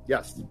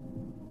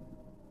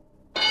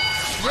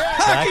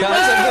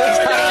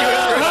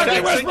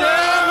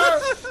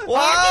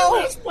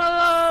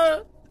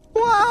 Wow!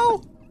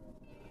 Wow!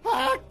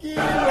 Hockey.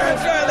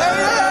 There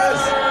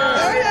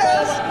he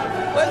is!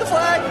 Wave the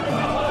flag!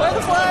 Wave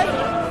the flag!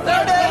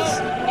 There it is!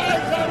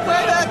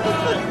 Wave it!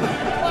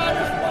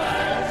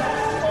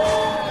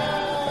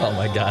 Oh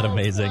my God!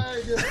 Amazing!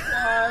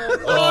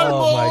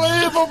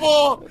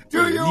 Unbelievable!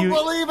 Do you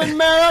believe in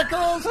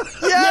miracles?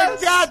 Yes!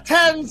 You got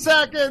 10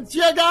 seconds.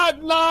 You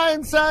got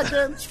 9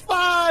 seconds.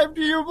 5.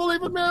 Do you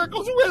believe in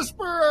miracles?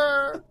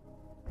 Whisperer.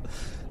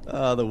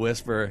 Oh, the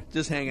Whisperer.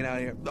 Just hanging out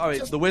here. All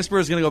right, the Whisperer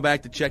is going to go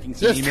back to checking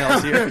some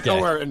emails here.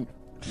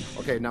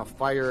 Okay, now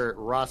fire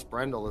Ross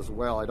Brendel as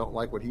well. I don't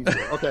like what he's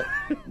doing. Okay.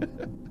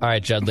 All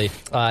right, Judley.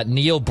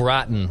 Neil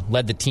Broughton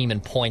led the team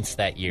in points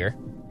that year.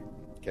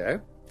 Okay.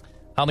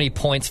 How many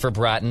points for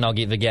Broughton? I'll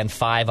give, again,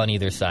 5 on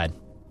either side.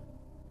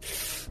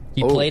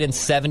 He played in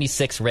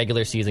 76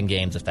 regular season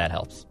games, if that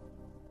helps.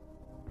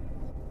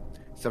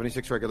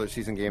 76 regular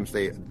season games.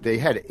 They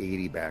had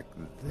 80 back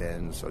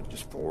then, so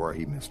just 4.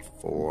 He missed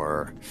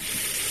 4.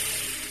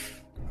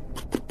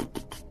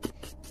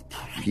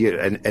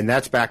 And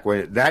that's back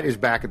when that is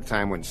back at the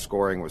time when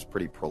scoring was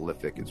pretty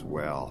prolific as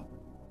well.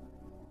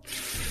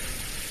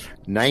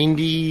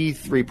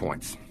 93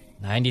 points.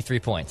 93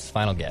 points.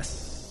 Final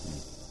guess.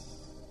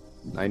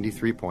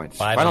 93 points.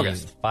 5 Final on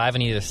guess. 5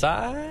 on either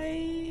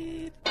side.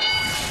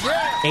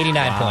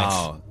 89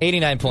 points.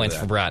 89 points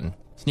for Broughton.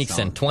 Sneaks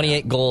in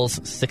 28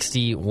 goals,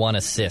 61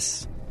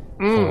 assists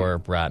for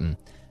Broughton.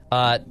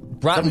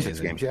 Broughton, 76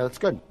 games. Yeah, that's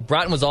good.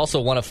 Broughton was also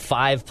one of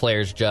 5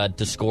 players, Judd,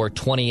 to score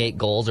 28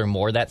 goals or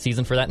more that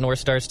season for that North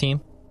Stars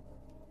team.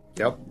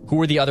 Yep. Who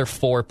were the other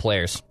 4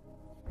 players?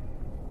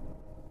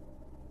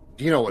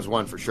 Dino was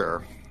one for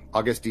sure.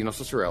 Augustino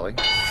Cicerelli.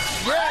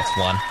 That's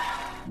one.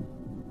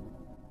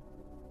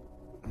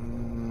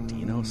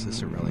 Dino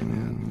Cicerelli,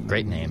 man.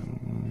 Great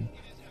name.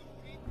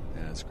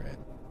 Yeah, that's great.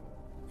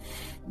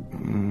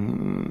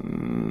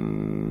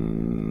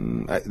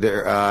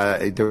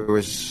 There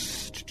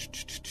was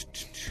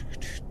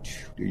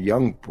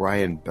young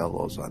Brian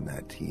Bellows on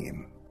that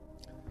team.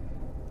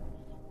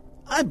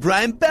 I'm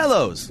Brian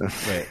Bellows.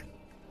 Wait.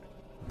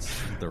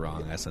 The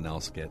wrong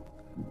SNL skit.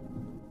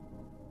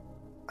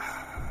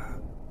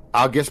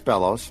 August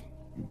Bellows.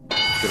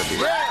 Gonna be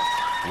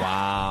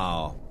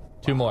Wow.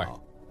 2 more.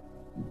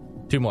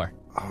 2 more.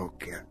 Oh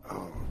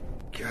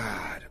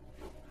God.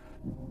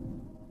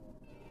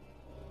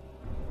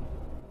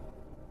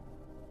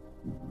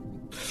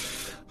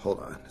 Hold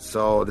on.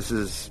 So this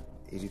is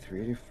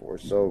 83, 84.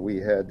 So we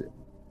had.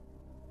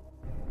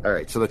 All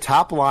right. So the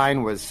top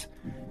line was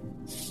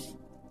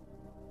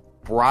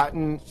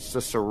Broughton,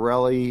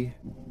 Cicerelli,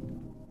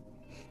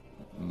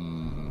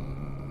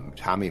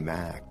 Tommy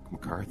Mack,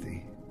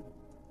 McCarthy.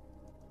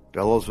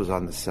 Bellows was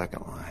on the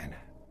second line.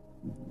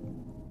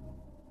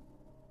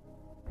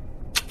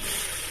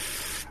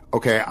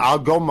 Okay, I'll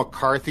go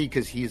McCarthy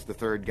because he's the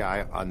third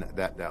guy on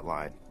that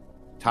line.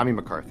 Tommy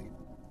McCarthy.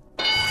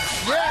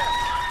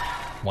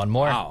 One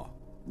more. Wow.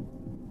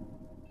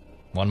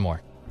 One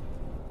more.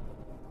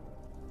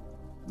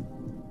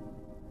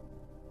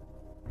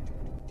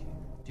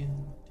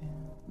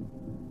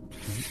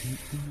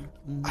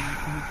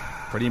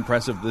 Pretty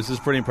impressive. This is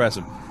pretty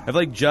impressive. I feel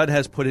like Judd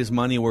has put his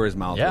money where his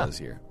mouth was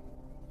here.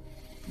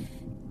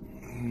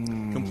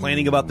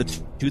 Complaining about the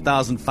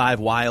 2005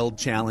 Wild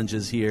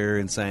challenges here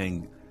and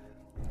saying,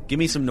 give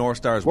me some North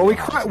Stars. Well, we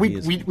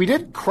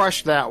did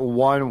crush that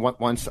one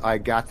once I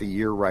got the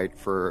year right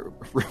for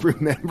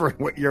remembering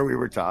what year we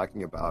were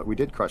talking about. We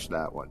did crush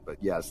that one, but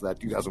yes, that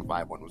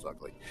 2005 one was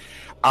ugly.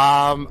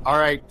 All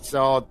right,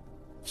 so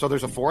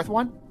there's a fourth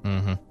one?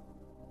 Mm-hmm.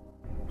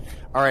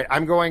 All right,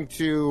 I'm going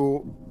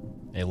to...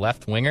 A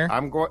left winger?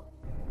 I'm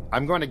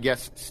going to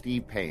guess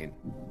Steve Payne.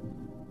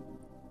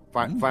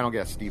 Final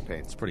guess, Steve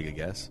Payne. That's a pretty good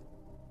guess.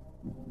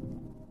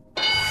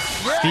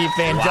 Steve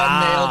Payne,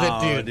 Judd nailed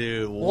it,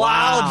 dude.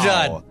 Wow,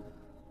 Judd.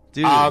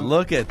 Dude,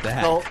 look at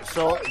that.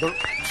 So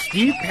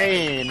Steve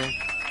Payne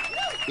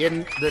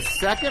in the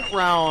second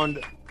round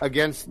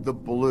against the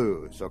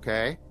Blues,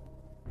 okay?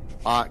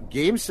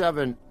 Game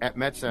 7 at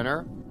Met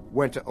Center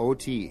went to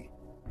OT.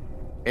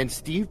 And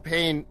Steve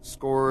Payne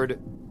scored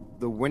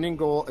the winning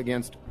goal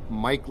against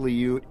Mike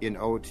Liute in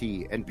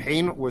OT. And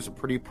Payne was a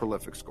pretty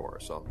prolific scorer,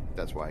 so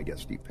that's why I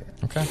guess Steve Payne.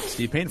 Okay.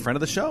 Steve Payne, friend of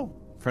the show.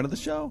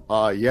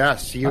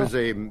 Yes, he was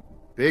a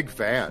big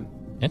fan.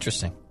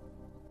 Interesting.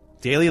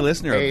 Daily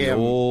listener of the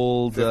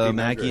old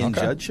Mackie and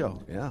Judd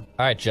show. Yeah. All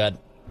right, Judd.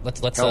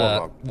 Let's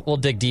we'll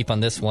dig deep on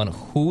this one.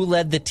 Who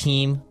led the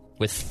team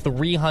with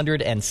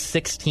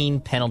 316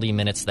 penalty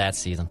minutes that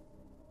season?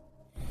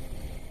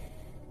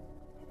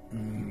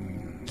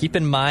 Keep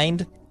in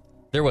mind,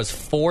 there was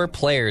 4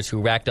 players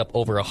who racked up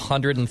over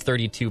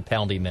 132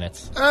 penalty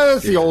minutes.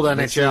 That's the old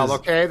NHL,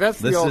 okay? That's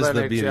the old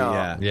NHL.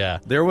 Beauty, yeah.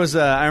 There was,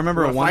 I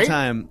remember one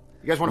time.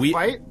 You guys want to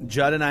fight?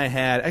 Judd and I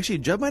had, actually,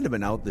 Judd might have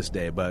been out this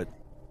day, but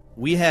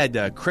we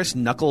had Chris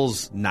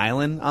Knuckles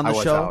Nyland on the show.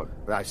 I was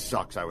out. That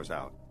sucks. I was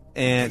out.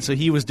 And so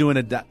he was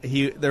doing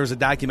there was a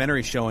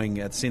documentary showing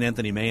at St.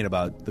 Anthony, Maine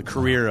about the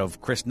career of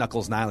Chris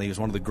Knuckles Nyland. He was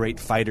one of the great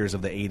fighters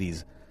of the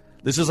 80s.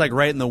 This is like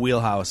right in the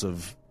wheelhouse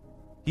of.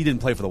 He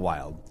didn't play for the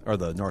Wild or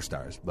the North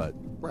Stars, but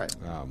right.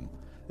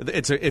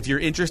 If you're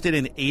interested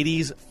in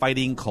 80s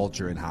fighting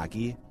culture in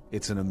hockey,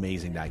 it's an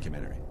amazing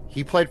documentary.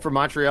 He played for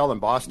Montreal and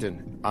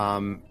Boston,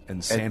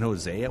 and San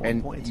Jose at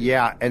one point.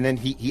 Yeah, and then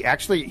he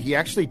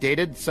actually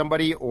dated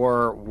somebody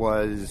or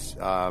was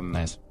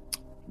nice.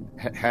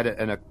 Had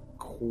an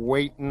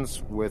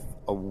acquaintance with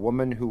a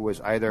woman who was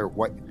either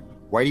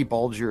Whitey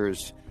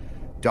Bulger's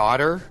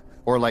daughter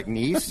or like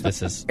niece.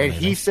 This is and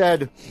he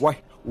said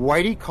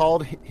Whitey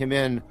called him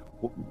in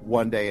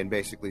one day and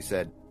basically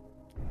said,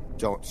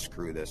 "Don't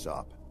screw this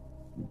up."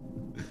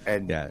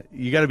 And yeah,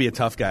 you got to be a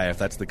tough guy if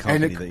that's the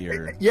company that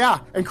you're. Yeah,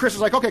 and Chris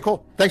was like, "Okay,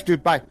 cool, thanks,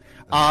 dude, bye."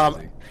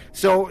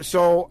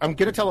 So I'm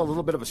going to tell a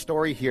little bit of a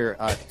story here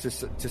to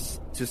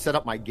set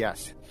up my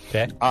guess.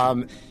 Okay.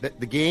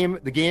 The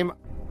game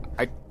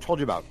I told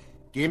you about.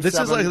 Game this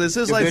 7,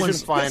 is like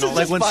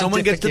when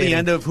someone gets to the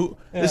end of who.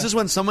 Yeah. This is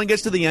when someone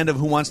gets to the end of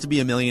Who Wants to Be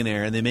a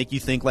Millionaire, and they make you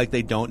think like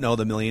they don't know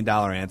the $1 million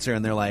answer,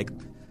 and they're like,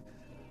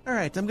 "All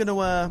right, I'm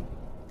gonna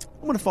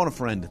phone a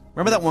friend."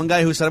 Remember that one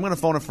guy who said, "I'm gonna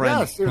phone a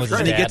friend," yes,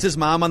 and he gets his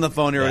mom on the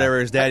phone or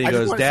whatever. His dad, he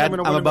goes, "Dad,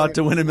 I'm about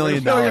to win $1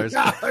 million."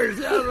 Yeah,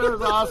 that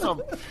was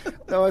awesome.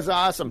 That was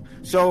awesome.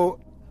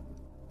 So,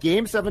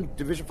 Game 7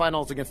 division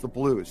finals against the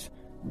Blues.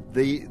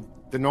 The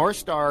the North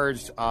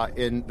Stars,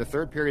 in the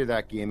third period of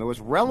that game, it was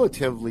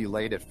relatively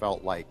late, it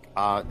felt like.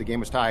 The game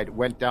was tied,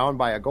 went down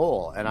by a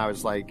goal, and I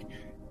was like,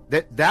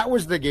 that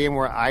was the game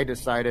where I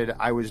decided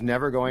I was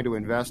never going to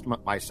invest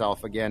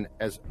myself again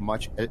as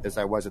much as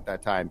I was at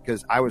that time,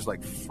 because I was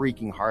like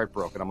freaking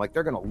heartbroken. I'm like,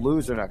 they're going to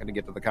lose. They're not going to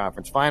get to the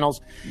conference finals.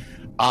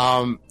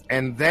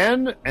 And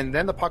then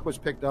the puck was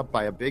picked up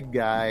by a big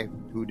guy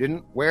who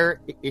didn't wear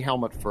a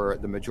helmet for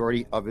the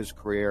majority of his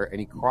career, and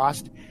he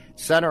crossed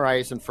center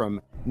ice and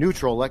from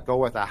neutral let go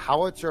with a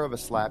howitzer of a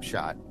slap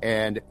shot.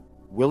 And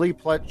Willie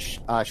Plett's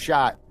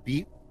shot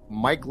beat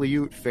Mike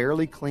Liut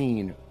fairly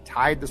clean,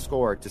 tied the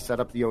score to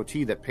set up the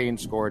OT that Payne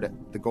scored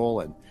the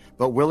goal in.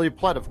 But Willie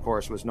Plett, of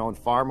course, was known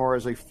far more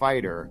as a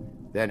fighter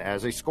than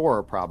as a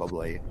scorer,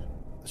 probably.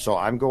 So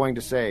I'm going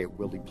to say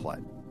Willie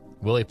Plett.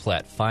 Willie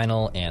Plett,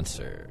 final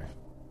answer.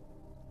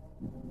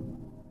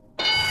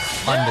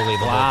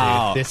 Unbelievable,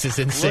 Wow. dude. This is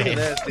insane.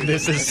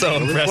 This is so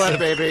Willie impressive. Plett,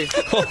 baby.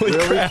 Holy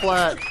Willie crap.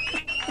 Plett.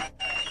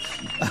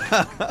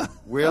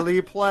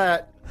 Willie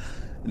Plett.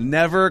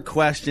 Never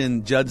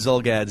question Judd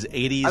Zulgad's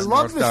 80s I love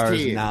North this Stars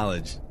team.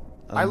 knowledge.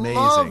 I Amazing.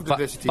 loved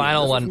this team.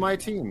 Final This one. was my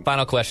team.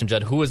 Final question,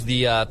 Judd. Who was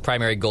the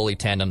primary goalie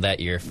tandem that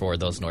year for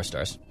those North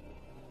Stars?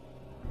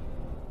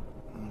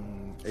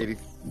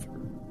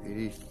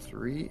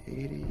 83,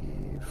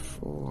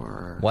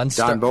 84. One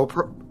star-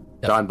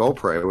 Don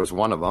Beaupre was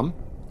one of them.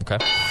 Okay,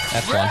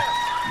 that's one.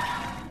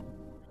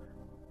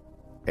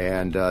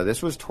 And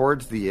this was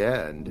towards the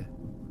end.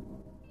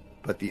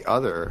 But the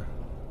other...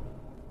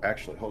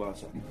 Actually, hold on a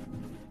second.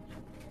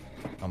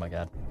 Oh my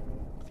God,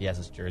 if he has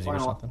his jersey or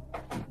Final- something.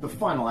 The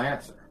final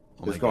answer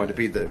is going to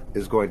be the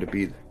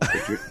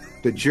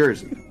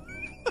jersey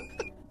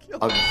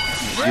of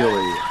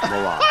Gilly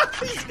Millar.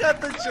 He's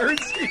got the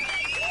jersey.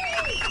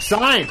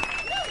 Sign.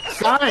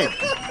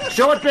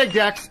 Show it big,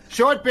 Dex.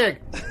 Show it big.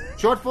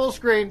 Show it full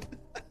screen.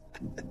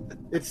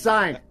 It's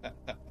signed.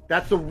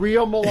 That's the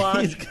real He's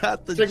Millar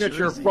got the signature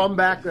jersey. from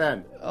back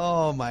then.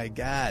 Oh, my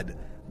God.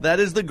 That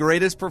is the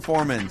greatest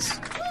performance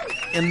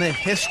in the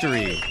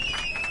history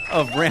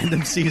of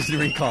Random Season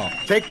Recall.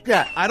 Take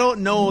that. I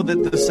don't know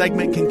that the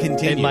segment can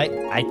continue. It might.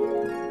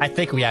 I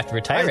think we have to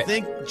retire I it.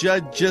 think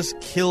Judd just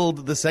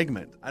killed the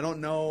segment. I don't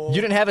know. You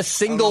didn't have a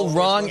single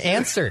wrong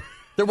answer.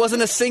 There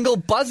wasn't a single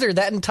buzzer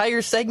that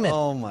entire segment.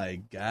 Oh, my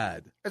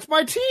God. It's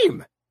my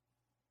team.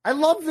 I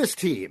love this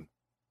team.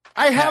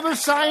 I have a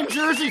signed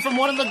jersey from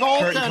one of the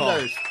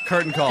goaltenders.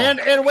 Curtain call.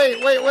 And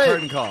wait.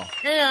 Curtain call.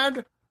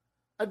 And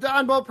a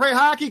Don Beaupre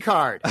hockey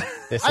card.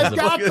 This is I've a-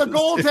 got the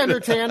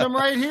goaltender tandem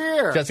right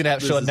here. Just gonna have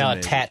This show is now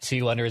amazing. a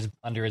tattoo under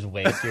his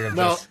waist here. Of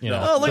No. just,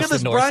 Oh, look at just the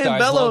this North Brian Stars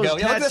Bellows logo.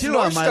 Yeah, look at this tattoo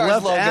North on my Stars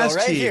left logo ass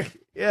right cheek. here.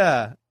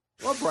 Yeah.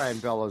 Well, Brian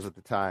Bellows at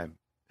the time.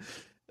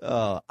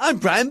 I'm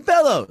Brian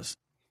Bellows.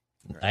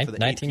 For the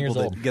 19 years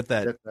people that old. Get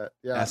that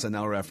Yeah.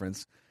 SNL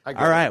reference. I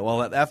get All it. right.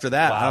 Well, after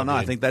that, I Wow, don't know.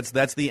 I dude. think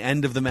that's the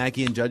end of the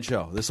Mackey and Judd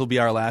show. This will be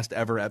our last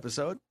ever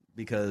episode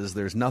because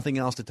there's nothing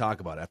else to talk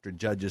about after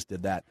Judd just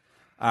did that.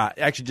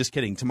 Actually, just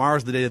kidding.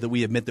 Tomorrow's the day that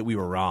we admit that we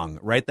were wrong.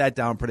 Write that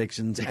down,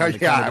 predictions. and Yeah, we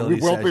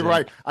accountability won't be session.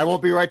 right. I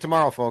won't be right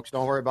tomorrow, folks.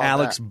 Don't worry about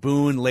Alex that.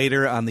 Boone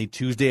later on the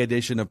Tuesday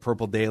edition of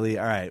Purple Daily.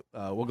 All right,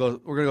 we're gonna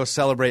go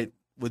celebrate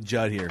with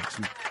Judd here.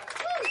 Some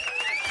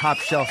top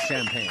shelf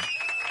champagne.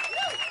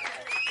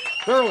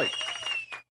 Thoroughly.